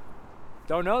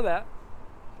 Don't know that.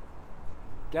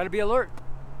 Got to be alert.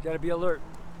 Got to be alert.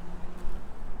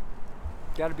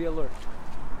 Got to be alert.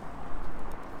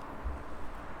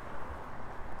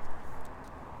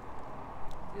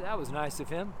 See, that was nice of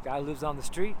him. Guy lives on the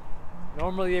street.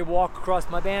 Normally they walk across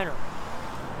my banner,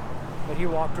 but he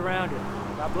walked around it.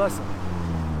 God bless him.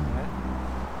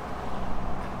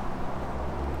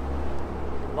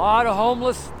 A lot of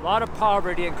homeless, a lot of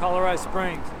poverty in Colorado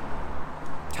Springs.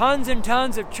 Tons and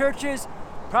tons of churches,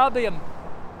 probably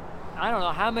I don't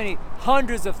know how many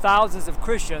hundreds of thousands of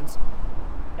Christians,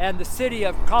 and the city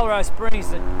of Colorado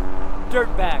Springs, a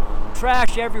dirtbag,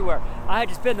 trash everywhere. I had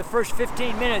to spend the first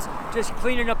 15 minutes just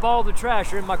cleaning up all the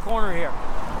trash in my corner here.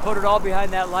 Put it all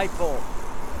behind that light pole.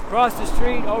 Across the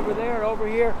street, over there, and over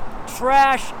here,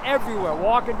 trash everywhere.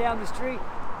 Walking down the street,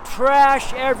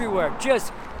 trash everywhere.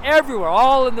 Just everywhere,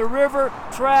 all in the river,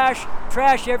 trash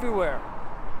everywhere.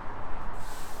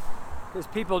 Because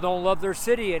people don't love their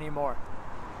city anymore.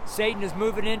 Satan is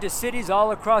moving into cities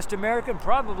all across America and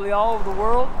probably all over the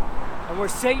world. And where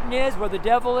Satan is, where the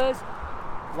devil is,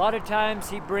 a lot of times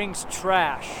he brings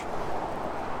trash.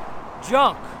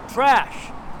 Junk,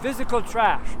 trash, physical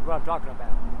trash is what I'm talking about.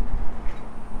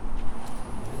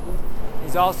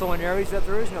 He's also in areas that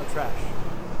there is no trash.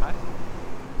 Right?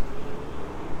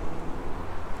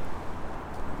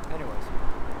 Anyways,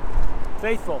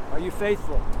 faithful. Are you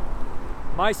faithful?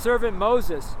 My servant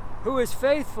Moses, who is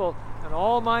faithful in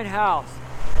all mine house,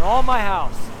 in all my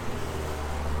house.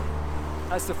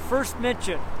 That's the first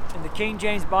mention in the King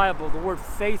James Bible, the word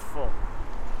faithful.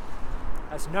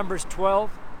 That's Numbers 12,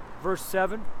 verse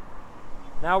 7.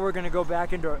 Now we're going to go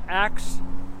back into Acts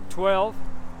 12.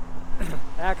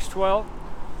 Acts 12.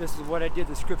 This is what I did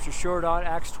the scripture short on.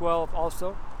 Acts 12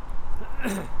 also.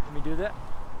 Let me do that.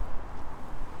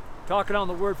 Talking on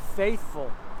the word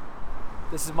faithful.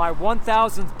 This is my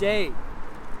 1,000th day.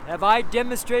 Have I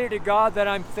demonstrated to God that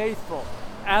I'm faithful?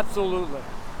 Absolutely.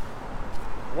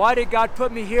 Why did God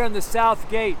put me here in the South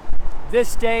Gate?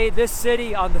 This day, this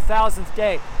city, on the 1,000th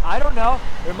day? I don't know.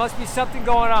 There must be something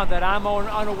going on that I'm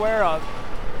unaware of.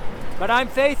 But I'm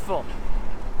faithful.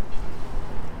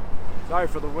 Sorry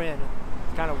for the wind.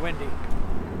 It's kind of windy.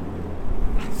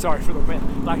 Sorry for the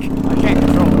wind. Like, I can't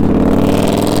control it.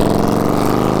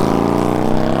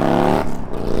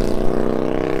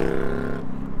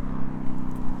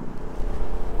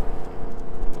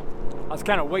 I was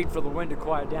kind of waiting for the wind to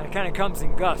quiet down. It kind of comes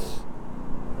in gusts.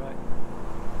 Right?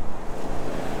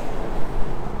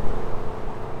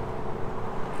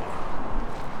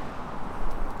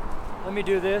 Let me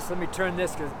do this. Let me turn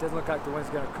this because it doesn't look like the wind's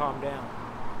going to calm down.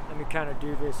 Let me kind of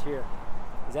do this here.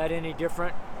 Is that any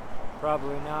different?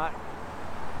 Probably not.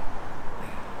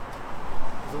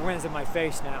 The wind's in my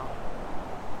face now.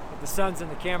 But the sun's in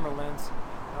the camera lens.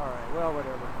 All right, well,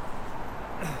 whatever.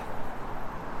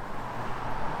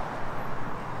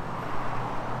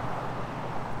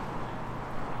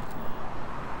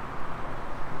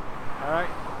 All right,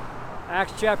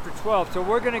 Acts chapter 12. So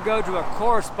we're going to go to a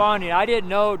corresponding. I didn't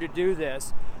know to do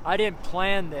this. I didn't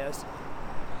plan this.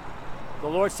 The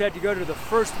Lord said to go to the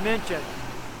first mention.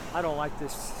 I don't like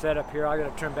this setup here. I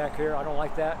got to turn back here. I don't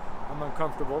like that. I'm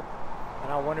uncomfortable,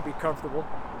 and I want to be comfortable,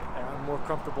 and I'm more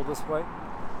comfortable this way.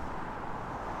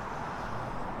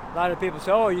 A lot of people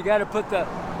say, "Oh, you got to put the."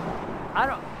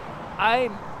 I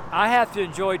have to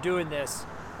enjoy doing this,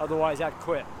 otherwise I'd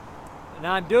quit. And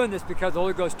I'm doing this because the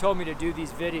Holy Ghost told me to do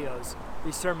these videos,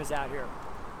 these sermons out here.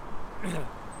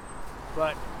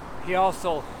 But He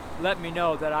also let me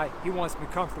know that He wants me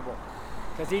comfortable.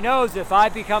 Because He knows if I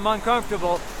become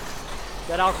uncomfortable,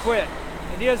 that I'll quit.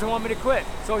 And He doesn't want me to quit.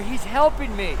 So He's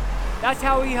helping me. That's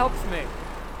how He helps me.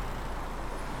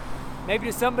 Maybe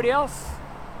to somebody else,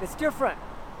 it's different.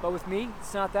 But with me,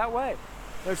 it's not that way.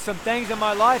 There's some things in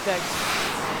my life that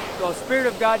the Spirit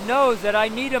of God knows that I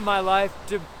need in my life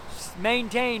to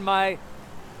maintain my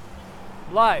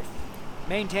life.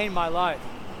 Maintain my life.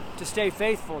 To stay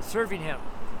faithful, serving Him.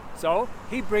 So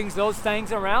He brings those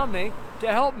things around me to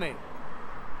help me.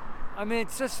 I mean,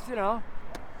 it's just,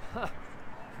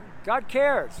 God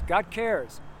cares. God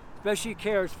cares. Especially He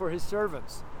cares for His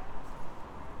servants,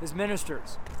 His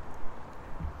ministers.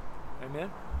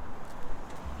 Amen?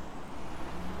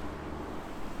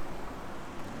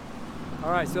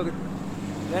 All right, so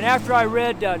then after I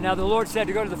read, now the Lord said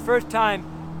to go to the first time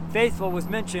faithful was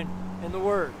mentioned in the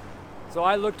Word. So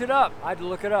I looked it up. I had to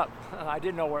look it up. I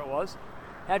didn't know where it was.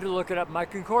 I had to look it up in my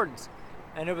concordance.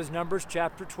 And it was Numbers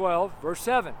chapter 12, verse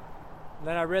 7. And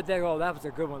then I read that, oh, that was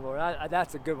a good one, Lord.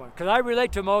 That's a good one. Because I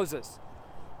relate to Moses.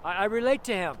 I relate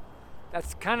to him.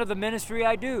 That's kind of the ministry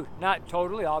I do. Not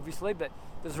totally, obviously, but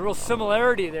there's a real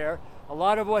similarity there. A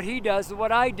lot of what he does is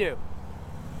what I do.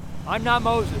 I'm not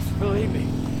Moses, believe me.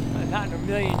 Not in a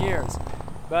million years.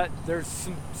 But there's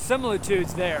some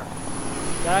similitudes there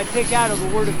that I pick out of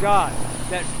the Word of God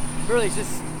that really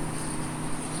just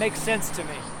makes sense to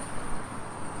me.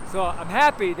 So I'm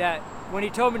happy that when He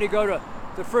told me to go to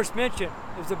the first mention,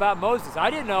 it was about Moses.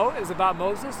 I didn't know it was about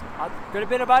Moses. It could have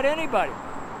been about anybody.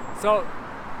 So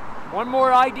one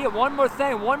more idea, one more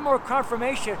thing, one more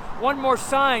confirmation, one more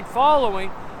sign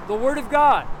following the Word of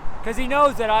God. Because He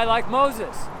knows that I like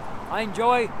Moses. I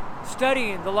enjoy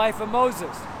studying the life of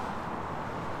Moses.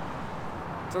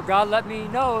 So God let me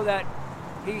know that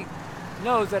He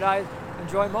knows that I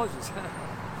enjoy Moses.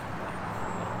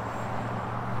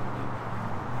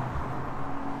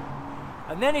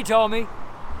 And then He told me,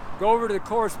 go over to the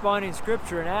corresponding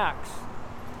scripture in Acts.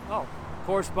 Oh,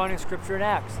 corresponding scripture in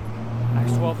Acts.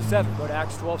 Acts 12:7. Go to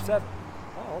Acts 12:7.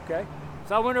 Oh, okay.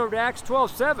 So I went over to Acts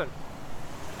 12:7.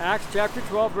 Acts chapter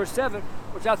 12, verse 7,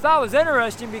 which I thought was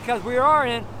interesting because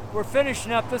we're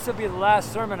finishing up. This will be the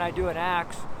last sermon I do in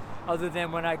Acts, other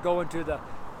than when I go into the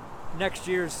next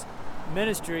year's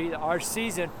ministry. Our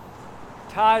season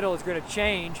title is going to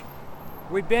change.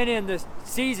 We've been in this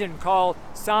season called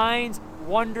Signs,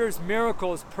 Wonders,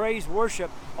 Miracles, Praise, Worship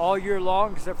all year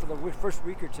long, except for the first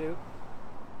week or two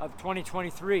of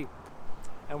 2023.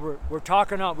 And we've been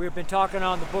talking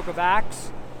on the book of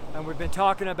Acts, and we've been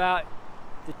talking about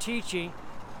the teaching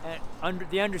and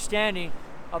the understanding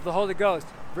of the Holy Ghost,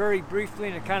 very briefly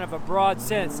in a kind of a broad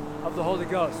sense of the Holy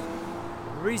Ghost.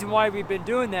 The reason why we've been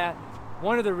doing that,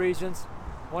 one of the reasons,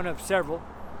 one of several,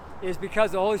 is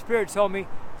because the Holy Spirit told me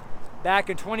back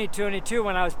in 2022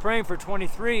 when I was praying for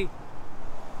 23,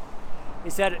 he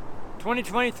said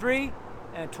 2023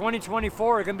 and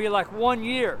 2024 are going to be like 1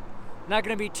 year. Not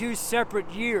going to be 2 separate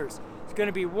years. It's going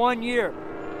to be 1 year,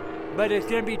 but it's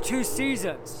going to be 2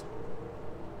 seasons.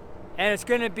 And it's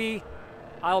going to be,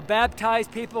 I'll baptize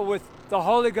people with the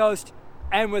Holy Ghost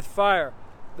and with fire.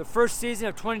 The first season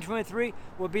of 2023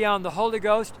 will be on the Holy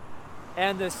Ghost,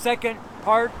 and the second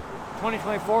part,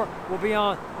 2024, will be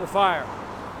on the fire.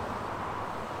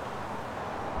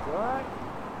 What?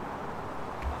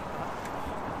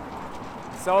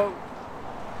 So,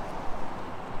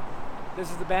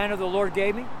 this is the banner the Lord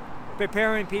gave me,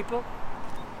 preparing people.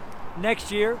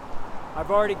 Next year, I've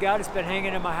already got it's been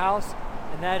hanging in my house,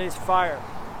 and that is fire.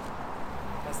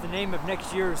 That's the name of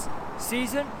next year's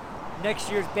season, next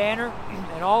year's banner,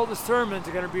 and all the sermons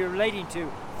are going to be relating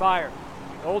to fire.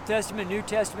 Old Testament, New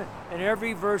Testament, and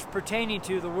every verse pertaining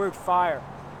to the word fire.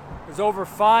 There's over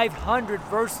 500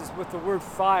 verses with the word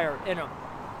fire in them.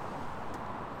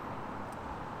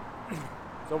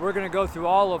 So we're going to go through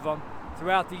all of them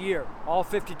throughout the year, all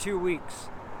 52 weeks.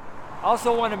 I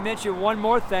also want to mention one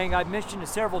more thing. I've mentioned it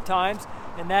several times,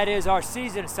 and that is our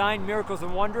season of signs, miracles,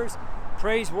 and wonders,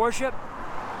 praise, worship.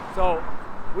 So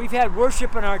we've had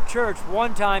worship in our church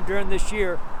one time during this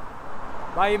year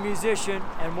by a musician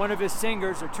and one of his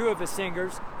singers, or 2 of his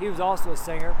singers. He was also a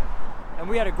singer, and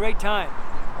we had a great time.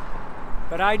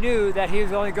 But I knew that he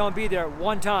was only going to be there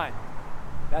one time.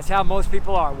 That's how most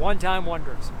people are, one-time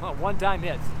wonders, one-time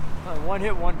hits,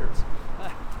 one-hit wonders.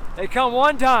 They come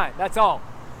one time, that's all.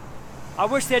 I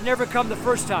wish they'd never come the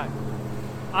first time.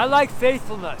 I like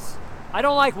faithfulness. I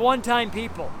don't like one-time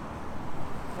people.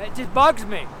 It just bugs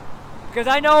me because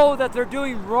I know that they're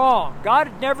doing wrong.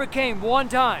 God never came one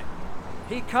time.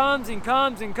 He comes and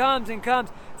comes and comes and comes.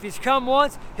 If he's come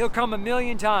once, he'll come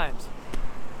 1,000,000 times.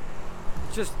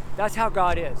 It's just, that's how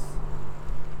God is.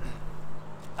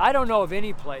 I don't know of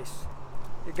any place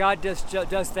that God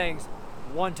does things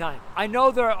one time. I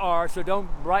know there are, so don't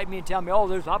write me and tell me,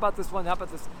 oh, how about this one, how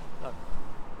about this?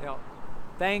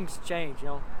 Things change,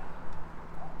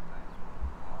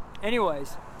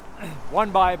 Anyways,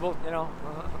 one Bible,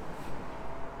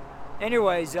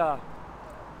 Anyways,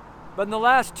 but in the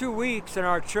last 2 weeks in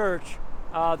our church,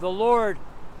 the Lord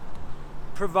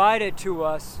provided to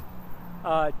us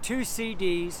 2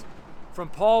 CDs from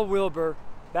Paul Wilbur.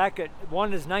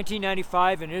 One is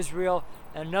 1995 in Israel,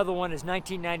 and another one is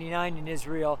 1999 in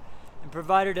Israel, and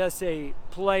provided us a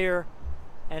player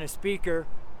and a speaker.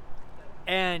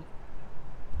 And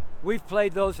we've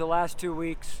played those the last 2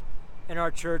 weeks in our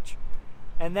church,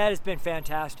 and that has been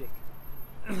fantastic.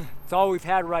 It's all we've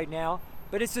had right now,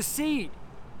 but it's a seed.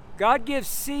 God gives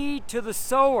seed to the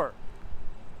sower.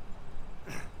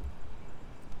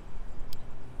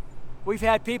 We've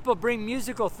had people bring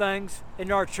musical things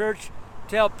in our church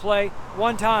to help play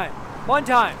one time.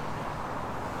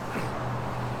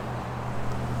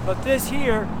 But this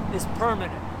here is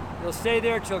permanent. It'll stay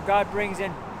there till God brings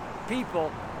in people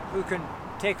who can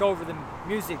take over the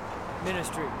music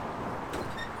ministry.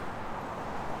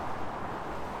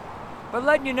 But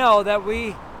letting you know that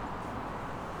we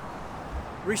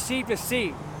received a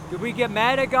seed. Did we get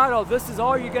mad at God? Oh, this is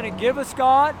all you're going to give us,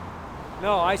 God?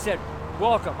 No, I said,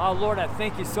 welcome. Oh, Lord, I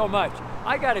thank you so much.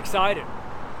 I got excited.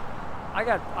 I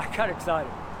got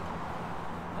excited.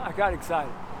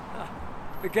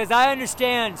 Because I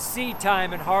understand seed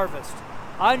time and harvest.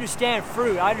 I understand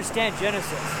fruit. I understand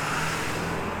Genesis.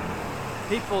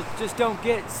 People just don't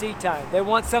get seed time. They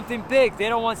want something big. They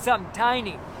don't want something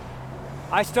tiny.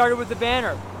 I started with the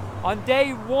banner on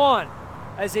day 1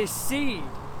 as a seed.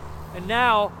 And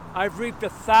now I've reaped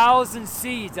 1,000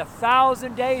 seeds.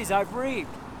 1,000 days I've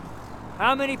reaped.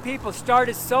 How many people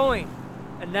started sowing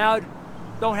and now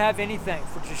don't have anything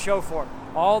to show for it?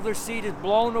 All their seed is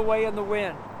blown away in the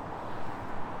wind.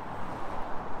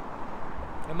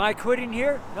 Am I quitting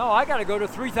here? No, I got to go to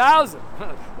 3,000.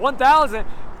 1,000,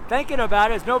 thinking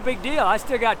about it is no big deal. I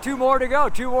still got 2 more to go,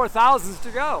 2 more thousands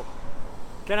to go.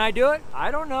 Can I do it? I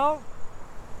don't know.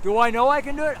 Do I know I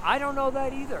can do it? I don't know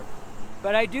that either.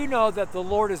 But I do know that the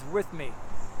Lord is with me. In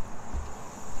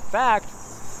fact,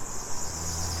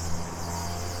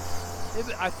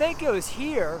 I think it was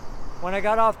here when I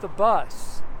got off the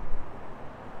bus,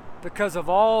 because of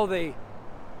all the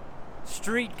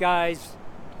street guys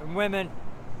and women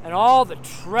and all the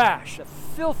trash, the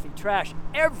filthy trash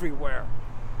everywhere.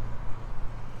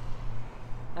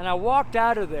 And I walked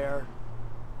out of there,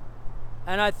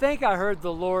 and I think I heard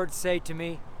the Lord say to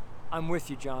me, I'm with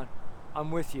you, John.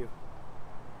 I'm with you.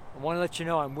 I want to let you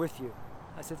know I'm with you.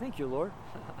 I said, thank you, Lord.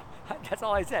 That's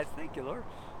all I said. Thank you, Lord.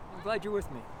 I'm glad you're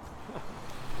with me.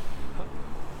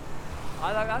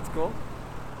 I thought, that's cool.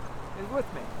 He was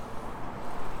with me.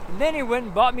 And then he went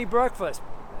and bought me breakfast.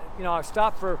 You know, I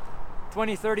stopped for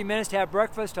 20, 30 minutes to have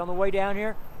breakfast on the way down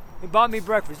here. He bought me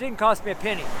breakfast. It didn't cost me a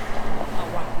penny.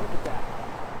 Oh, wow, look at that.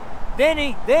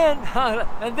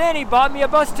 Then he bought me a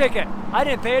bus ticket. I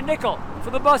didn't pay a nickel for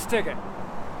the bus ticket.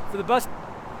 For the bus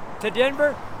to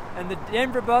Denver and the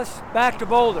Denver bus back to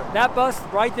Boulder. That bus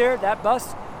right there, that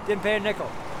bus, didn't pay a nickel.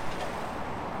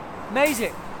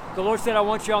 Amazing. The Lord said, I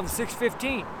want you on the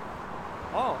 6:15.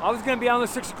 Oh, I was going to be on the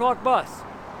 6 o'clock bus,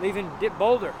 leaving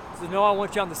Boulder. He said, no, I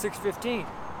want you on the 6:15.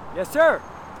 Yes, sir.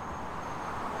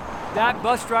 That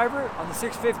bus driver on the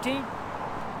 6:15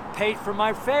 paid for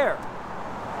my fare.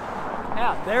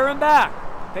 Yeah, there and back,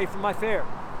 paid for my fare.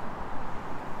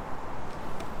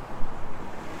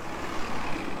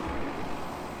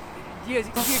 You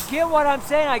get what I'm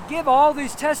saying? I give all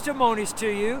these testimonies to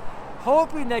you,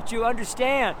 hoping that you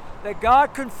understand that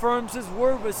God confirms His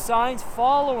word with signs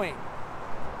following.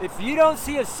 If you don't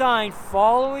see a sign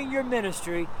following your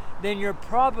ministry, then you're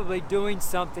probably doing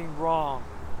something wrong.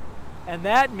 And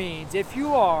that means if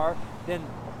you are, then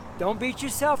don't beat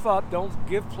yourself up. Don't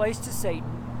give place to Satan.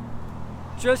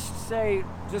 Just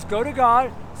go to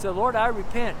God. Say, Lord, I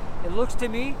repent. It looks to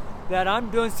me that I'm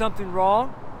doing something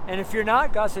wrong. And if you're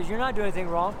not, God says, you're not doing anything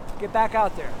wrong. Get back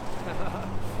out there.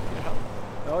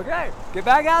 Okay, get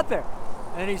back out there.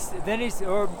 And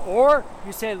or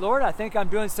you say, Lord, I think I'm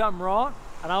doing something wrong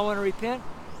and I want to repent.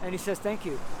 And He says, thank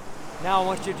you. Now I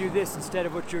want you to do this instead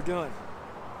of what you're doing.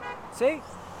 See?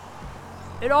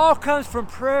 It all comes from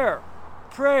prayer.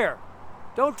 Prayer.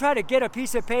 Don't try to get a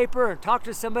piece of paper and talk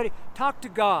to somebody. Talk to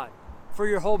God for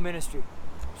your whole ministry.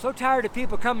 I'm so tired of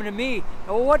people coming to me.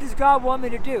 Well, what does God want me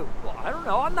to do? Well, I don't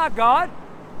know. I'm not God.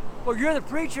 Well, you're the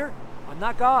preacher. I'm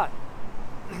not God.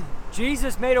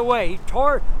 Jesus made a way. He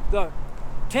tore the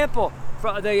temple,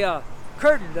 the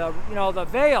curtain, the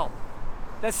veil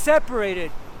that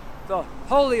separated the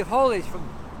Holy of Holies from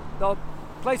the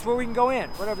place where we can go in,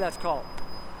 whatever that's called.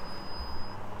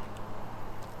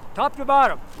 Top to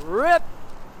bottom, rip.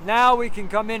 Now we can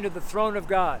come into the throne of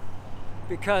God,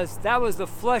 because that was the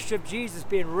flesh of Jesus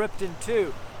being ripped in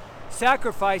two,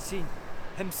 sacrificing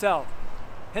himself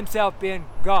being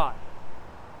God.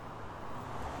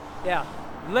 Yeah,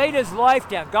 laid his life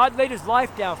down. God laid his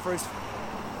life down for his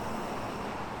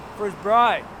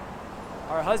bride.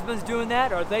 Are husbands doing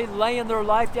that? Are they laying their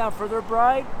life down for their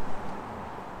bride?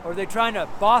 Or are they trying to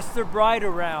boss their bride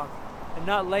around and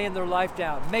not laying their life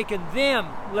down, making them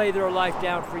lay their life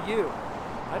down for you?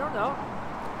 I don't know.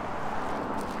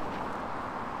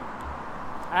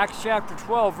 Acts chapter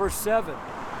 12, verse 7.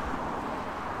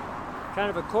 Kind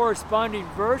of a corresponding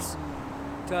verse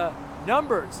to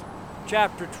Numbers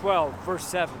chapter 12, verse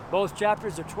 7. Both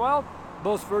chapters are 12,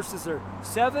 both verses are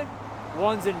 7.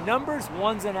 One's in Numbers,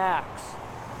 one's in Acts.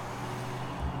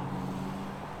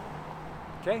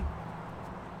 Okay?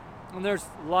 And there's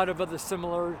a lot of other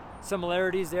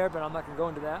similarities there, but I'm not going to go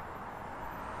into that.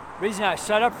 The reason I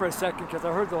shut up for a second, because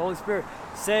I heard the Holy Spirit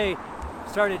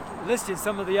started listing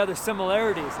some of the other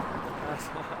similarities.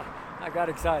 I got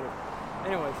excited.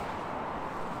 Anyways,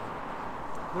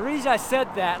 the reason I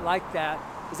said that like that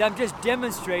is I'm just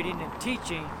demonstrating and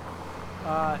teaching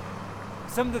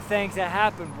some of the things that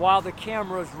happen while the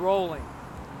camera is rolling,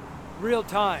 real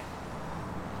time.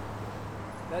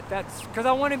 That's because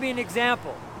I want to be an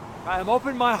example. I'm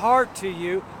opening my heart to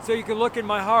you so you can look in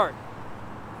my heart.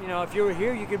 You know, if you were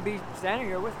here, you could be standing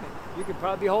here with me. You could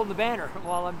probably be holding the banner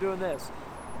while I'm doing this.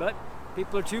 But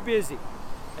people are too busy.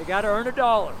 They got to earn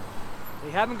 $1.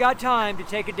 They haven't got time to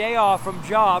take a day off from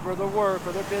job or their work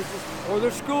or their business or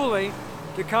their schooling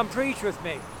to come preach with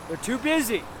me. They're too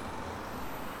busy.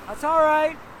 That's all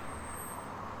right.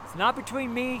 It's not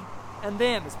between me and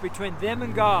them. It's between them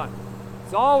and God.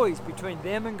 It's always between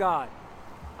them and God.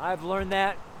 I've learned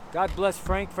that. God bless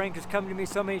Frank. Frank has come to me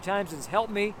so many times and has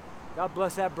helped me. God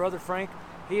bless that brother Frank.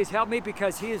 He has helped me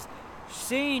because he has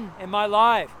seen in my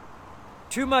life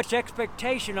too much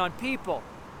expectation on people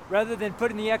rather than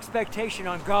putting the expectation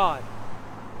on God.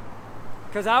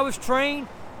 Because I was trained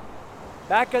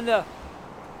back in the,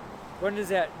 when is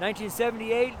that,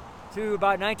 1978 to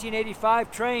about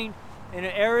 1985, trained in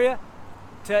an area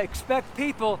to expect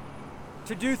people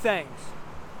to do things,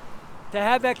 to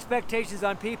have expectations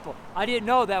on people. I didn't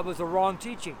know that was a wrong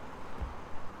teaching.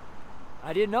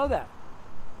 I didn't know that.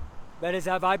 But as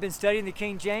I've been studying the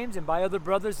King James and by other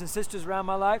brothers and sisters around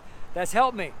my life, that's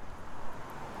helped me.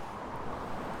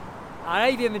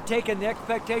 I've even taken the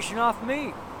expectation off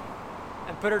me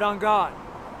and put it on God.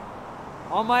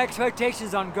 All my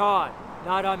expectations on God,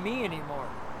 not on me anymore.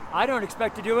 I don't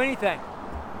expect to do anything.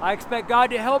 I expect God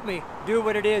to help me do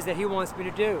what it is that He wants me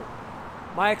to do.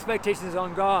 My expectation is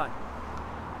on God.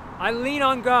 I lean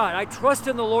on God. I trust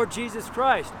in the Lord Jesus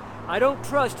Christ. I don't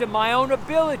trust in my own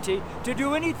ability to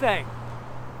do anything.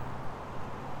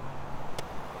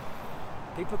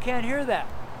 People can't hear that.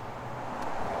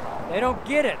 They don't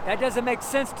get it. That doesn't make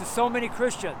sense to so many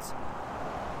Christians.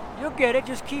 You'll get it.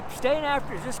 Just keep staying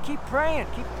after it. Just keep praying.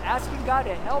 Keep asking God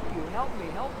to help you. Help me,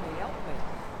 help me, help me.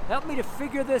 Help me to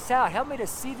figure this out. Help me to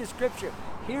see the scripture,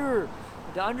 hear,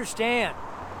 to understand.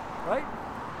 Right?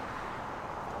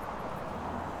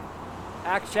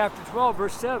 Acts chapter 12,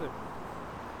 verse 7.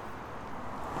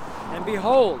 And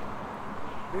behold,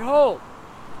 the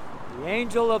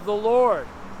angel of the Lord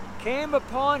came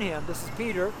upon him, this is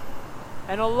Peter,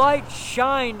 and a light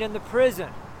shined in the prison.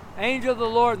 Angel of the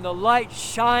Lord, and the light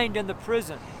shined in the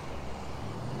prison.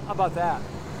 How about that?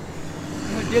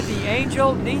 Did the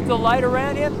angel need the light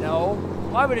around him? No.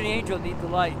 Why would an angel need the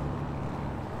light?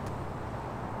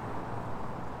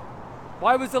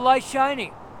 Why was the light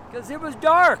shining? Because it was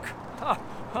dark.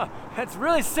 That's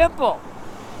really simple.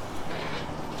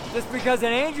 Just because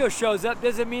an angel shows up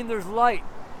doesn't mean there's light.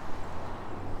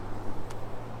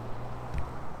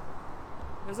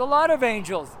 There's a lot of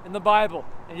angels in the Bible,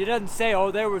 and it doesn't say,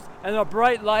 oh, there was, and a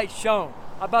bright light shone.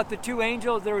 How about the two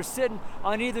angels that were sitting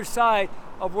on either side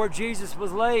of where Jesus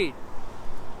was laid?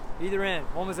 Either end.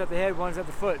 One was at the head, one was at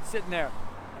the foot, sitting there.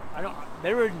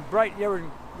 They were in bright,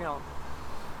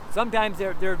 sometimes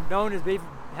they're known as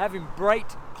having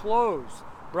bright clothes,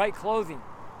 bright clothing.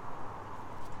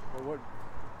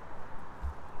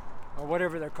 Or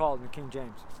whatever they're called in the King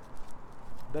James.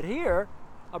 But here,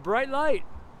 a bright light.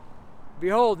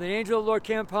 Behold, the angel of the Lord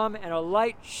came upon him, and a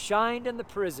light shined in the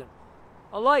prison.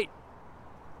 A light.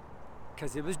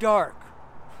 Because it was dark.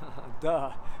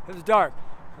 Duh. It was dark.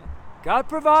 God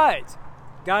provides.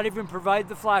 God even provided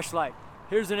the flashlight.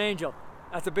 Here's an angel.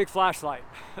 That's a big flashlight.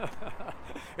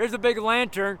 Here's a big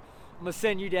lantern. I'm going to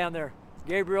send you down there.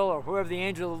 Gabriel or whoever the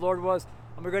angel of the Lord was.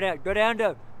 I'm going to go down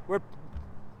to where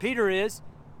Peter is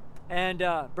and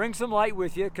bring some light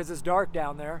with you because it's dark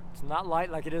down there. It's not light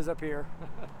like it is up here.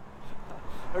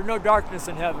 There's no darkness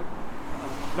in heaven.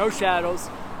 No shadows.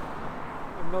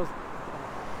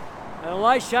 And a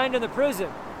light shined in the prison.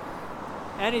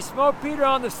 And he smote Peter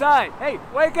on the side. Hey,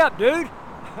 wake up, dude.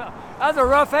 That's a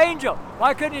rough angel.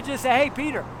 Why couldn't you just say, hey,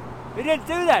 Peter? He didn't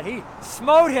do that. He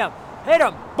smote him. Hit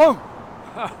him. Boom.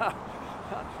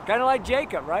 Kind of like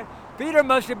Jacob, right? Peter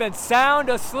must have been sound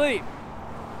asleep.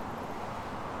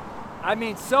 I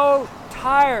mean, so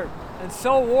tired and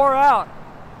so wore out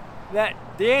that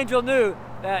the angel knew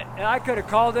that I could have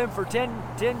called him for 10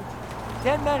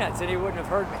 minutes and he wouldn't have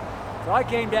heard me. So I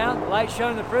came down, the light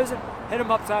shone in the prison, hit him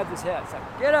upside his head. It's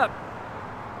like, get up.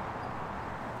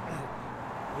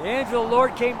 The angel of the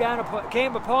Lord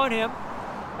came upon him,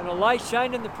 and a light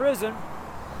shined in the prison,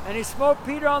 and he smote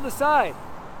Peter on the side.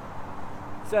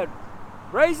 Said,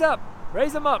 raise him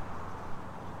up.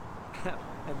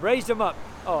 And raised him up.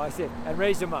 Oh, I see, and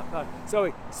raised him up. So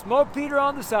he smote Peter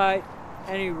on the side,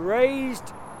 and he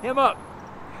raised him up,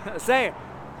 saying,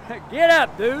 get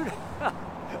up, dude.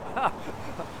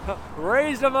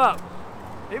 Raised him up.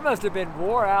 He must have been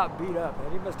wore out, beat up,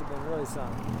 man. He must have been really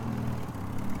something.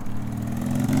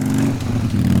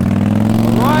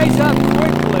 Rise up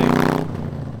quickly.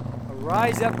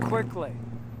 Rise up quickly.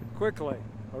 Quickly.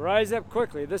 Rise up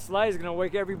quickly. This light is going to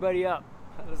wake everybody up.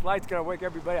 This light's going to wake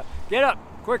everybody up. Get up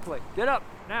quickly. Get up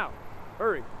now.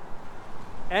 Hurry.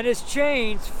 And his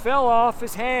chains fell off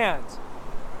his hands.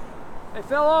 They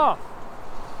fell off.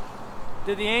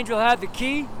 Did the angel have the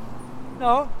key?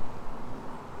 No.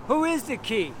 Who is the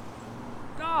key?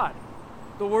 God.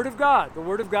 The Word of God. The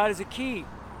Word of God is a key.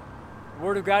 The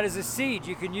Word of God is a seed.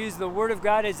 You can use the Word of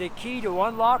God as a key to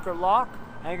unlock or lock.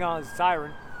 Hang on,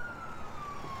 siren.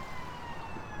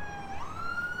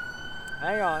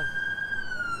 Hang on.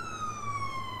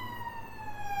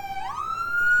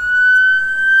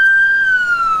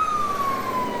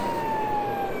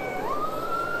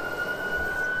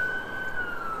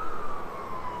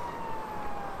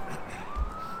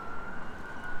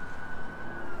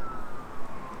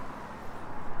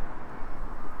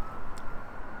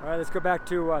 All right, let's go back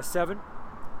to 7.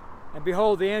 And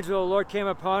behold, the angel of the Lord came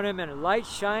upon him, and a light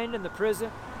shined in the prison,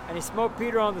 and he smote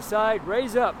Peter on the side,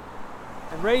 raised him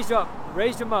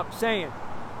up, saying,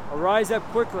 arise up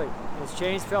quickly. And his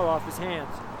chains fell off his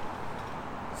hands.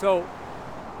 So,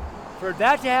 for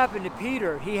that to happen to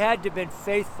Peter, he had to have been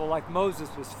faithful like Moses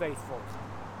was faithful.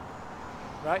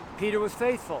 Right? Peter was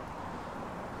faithful.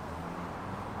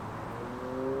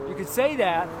 You could say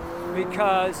that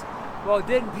because, well,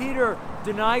 didn't Peter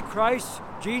deny Christ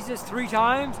Jesus 3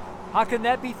 times? How can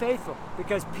that be faithful?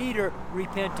 Because Peter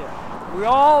repented. We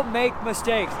all make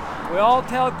mistakes. We all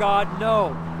tell God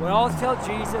no. We all tell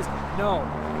Jesus no.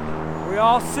 We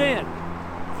all sin.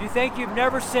 If you think you've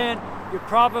never sinned, you're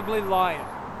probably lying.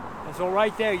 And so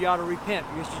right there, you ought to repent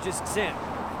because you just sinned.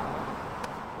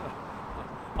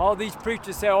 All these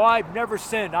preachers say, oh, I've never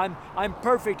sinned. I'm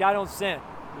perfect. I don't sin.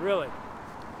 Really?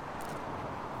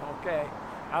 Okay.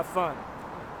 Have fun.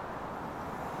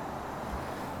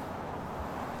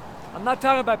 I'm not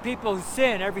talking about people who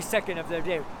sin every second of their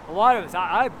day. A lot of us,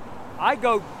 I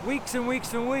go weeks and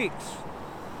weeks and weeks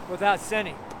without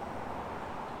sinning.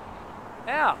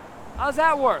 Yeah. How's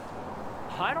that work?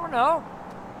 I don't know.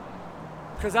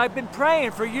 Because I've been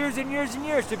praying for years and years and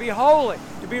years to be holy,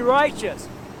 to be righteous.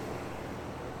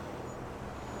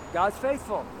 God's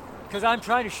faithful. Because I'm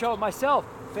trying to show myself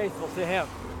faithful to Him.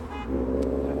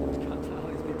 All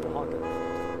these people honking.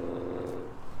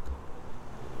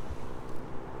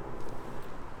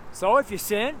 So if you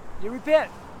sin, you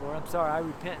repent. Lord, I'm sorry, I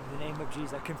repent in the name of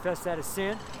Jesus. I confess that as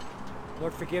sin.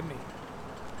 Lord, forgive me.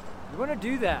 You want to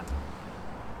do that.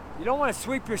 You don't want to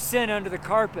sweep your sin under the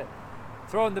carpet,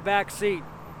 throw it in the back seat,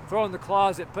 throw it in the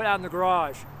closet, put it out in the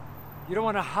garage. You don't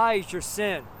want to hide your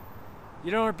sin. You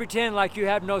don't want to pretend like you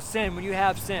have no sin when you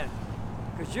have sin.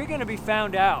 Because you're going to be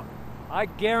found out. I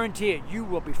guarantee it, you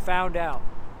will be found out.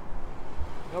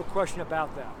 No question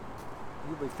about that.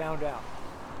 You'll be found out.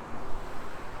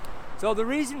 So the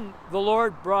reason the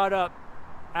Lord brought up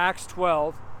Acts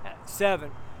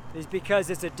 12:7 is because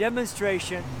it's a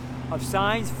demonstration of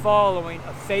signs following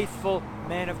a faithful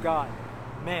man of God.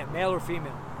 Man, male or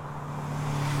female.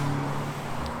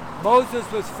 Moses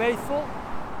was faithful.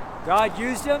 God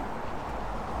used him.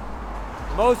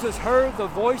 Moses heard the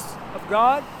voice of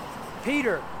God.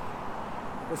 Peter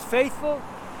was faithful.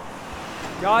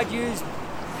 God used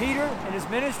Peter in his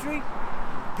ministry.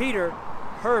 Peter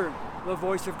heard the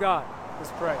voice of God.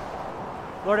 Let's pray.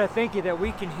 Lord, I thank you that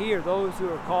we can hear those who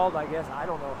are called, I guess. I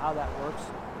don't know how that works.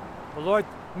 But Lord,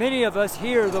 many of us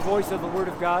hear the voice of the Word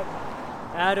of God.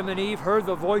 Adam and Eve heard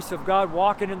the voice of God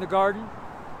walking in the garden.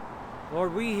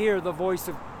 Lord, we hear the voice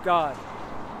of God.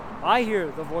 I hear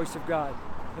the voice of God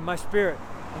in my spirit.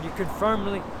 And you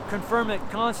confirm it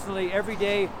constantly every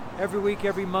day, every week,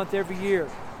 every month, every year.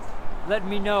 Let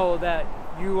me know that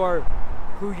you are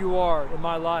who you are in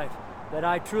my life. That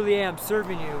I truly am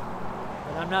serving you.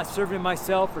 And I'm not serving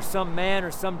myself or some man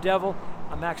or some devil.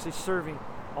 I'm actually serving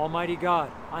Almighty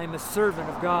God. I am a servant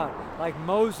of God. Like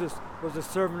Moses was a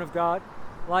servant of God.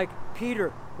 Like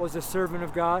Peter was a servant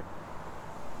of God.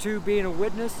 Two being a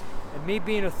witness and me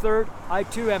being a third, I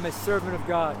too am a servant of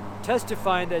God.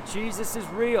 Testifying that Jesus is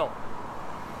real.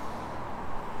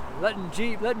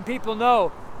 Letting people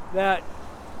know that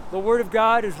the Word of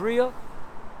God is real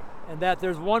and that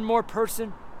there's one more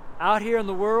person out here in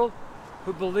the world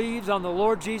who believes on the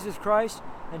Lord Jesus Christ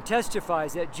and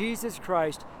testifies that Jesus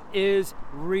Christ is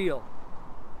real.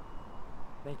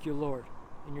 Thank you, Lord.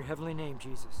 In your heavenly name,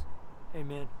 Jesus.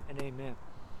 Amen and amen.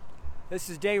 This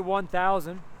is day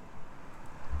 1000.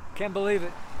 Can't believe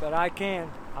it, but I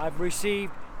can. I've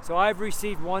received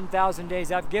 1,000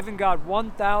 days. I've given God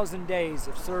 1,000 days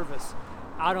of service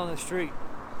out on the street.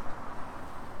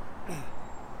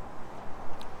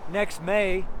 Next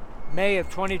May of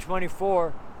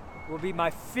 2024, will be my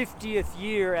 50th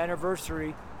year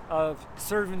anniversary of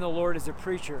serving the Lord as a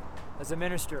preacher, as a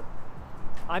minister.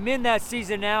 I'm in that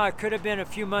season now. I could have been a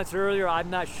few months earlier. I'm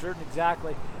not certain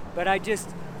exactly, but I just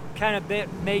kind of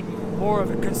made more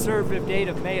of a conservative date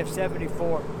of May of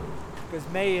 74, because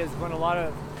May is when a lot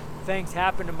of things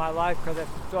happened in my life.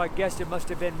 So I guess it must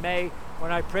have been May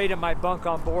when I prayed in my bunk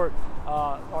on board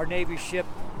our Navy ship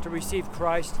to receive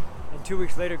Christ. And 2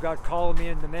 weeks later, God called me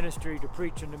in the ministry to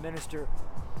preach and to minister,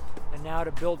 and now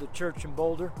to build a church in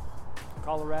Boulder,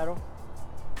 Colorado.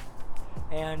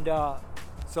 And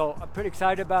so I'm pretty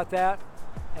excited about that.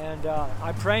 And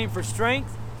I'm praying for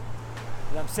strength.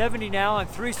 And I'm 70 now. I'm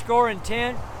 70.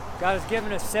 God has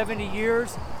given us 70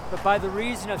 years, but by the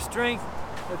reason of strength,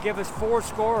 He'll give us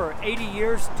 80 or 80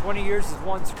 years. 20 years is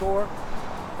 1 score.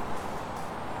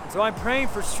 And so I'm praying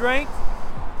for strength.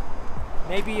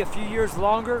 Maybe a few years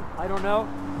longer, I don't know.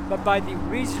 But by the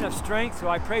reason of strength, so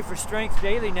I pray for strength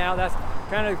daily now. That's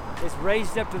kind of, it's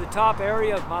raised up to the top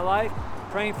area of my life,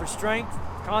 praying for strength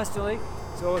constantly.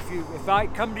 So if I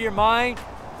come to your mind,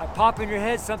 I pop in your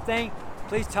head something,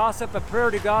 please toss up a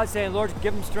prayer to God saying, Lord,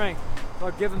 give him strength.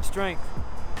 Lord, give him strength.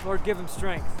 Lord, give him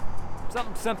strength.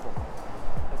 Something simple.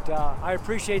 But I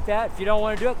appreciate that. If you don't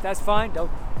want to do it, that's fine.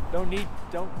 Don't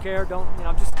care.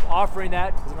 I'm just offering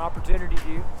that as an opportunity to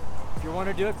you. If you want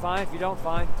to do it, fine. If you don't,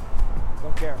 fine.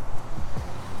 Don't care.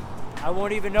 I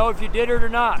won't even know if you did it or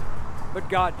not. but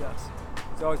God does.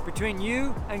 So it's between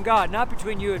you and God, not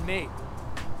between you and me.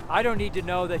 I don't need to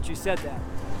know that you said that.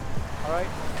 All right?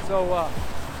 So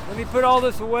let me put all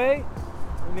this away.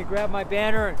 Let me grab my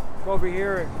banner and go over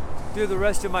here and do the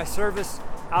rest of my service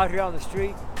out here on the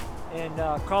street in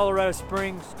Colorado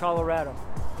Springs, Colorado.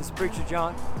 This is Preacher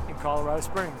John in Colorado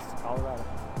Springs, Colorado.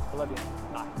 I love you.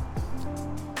 Bye.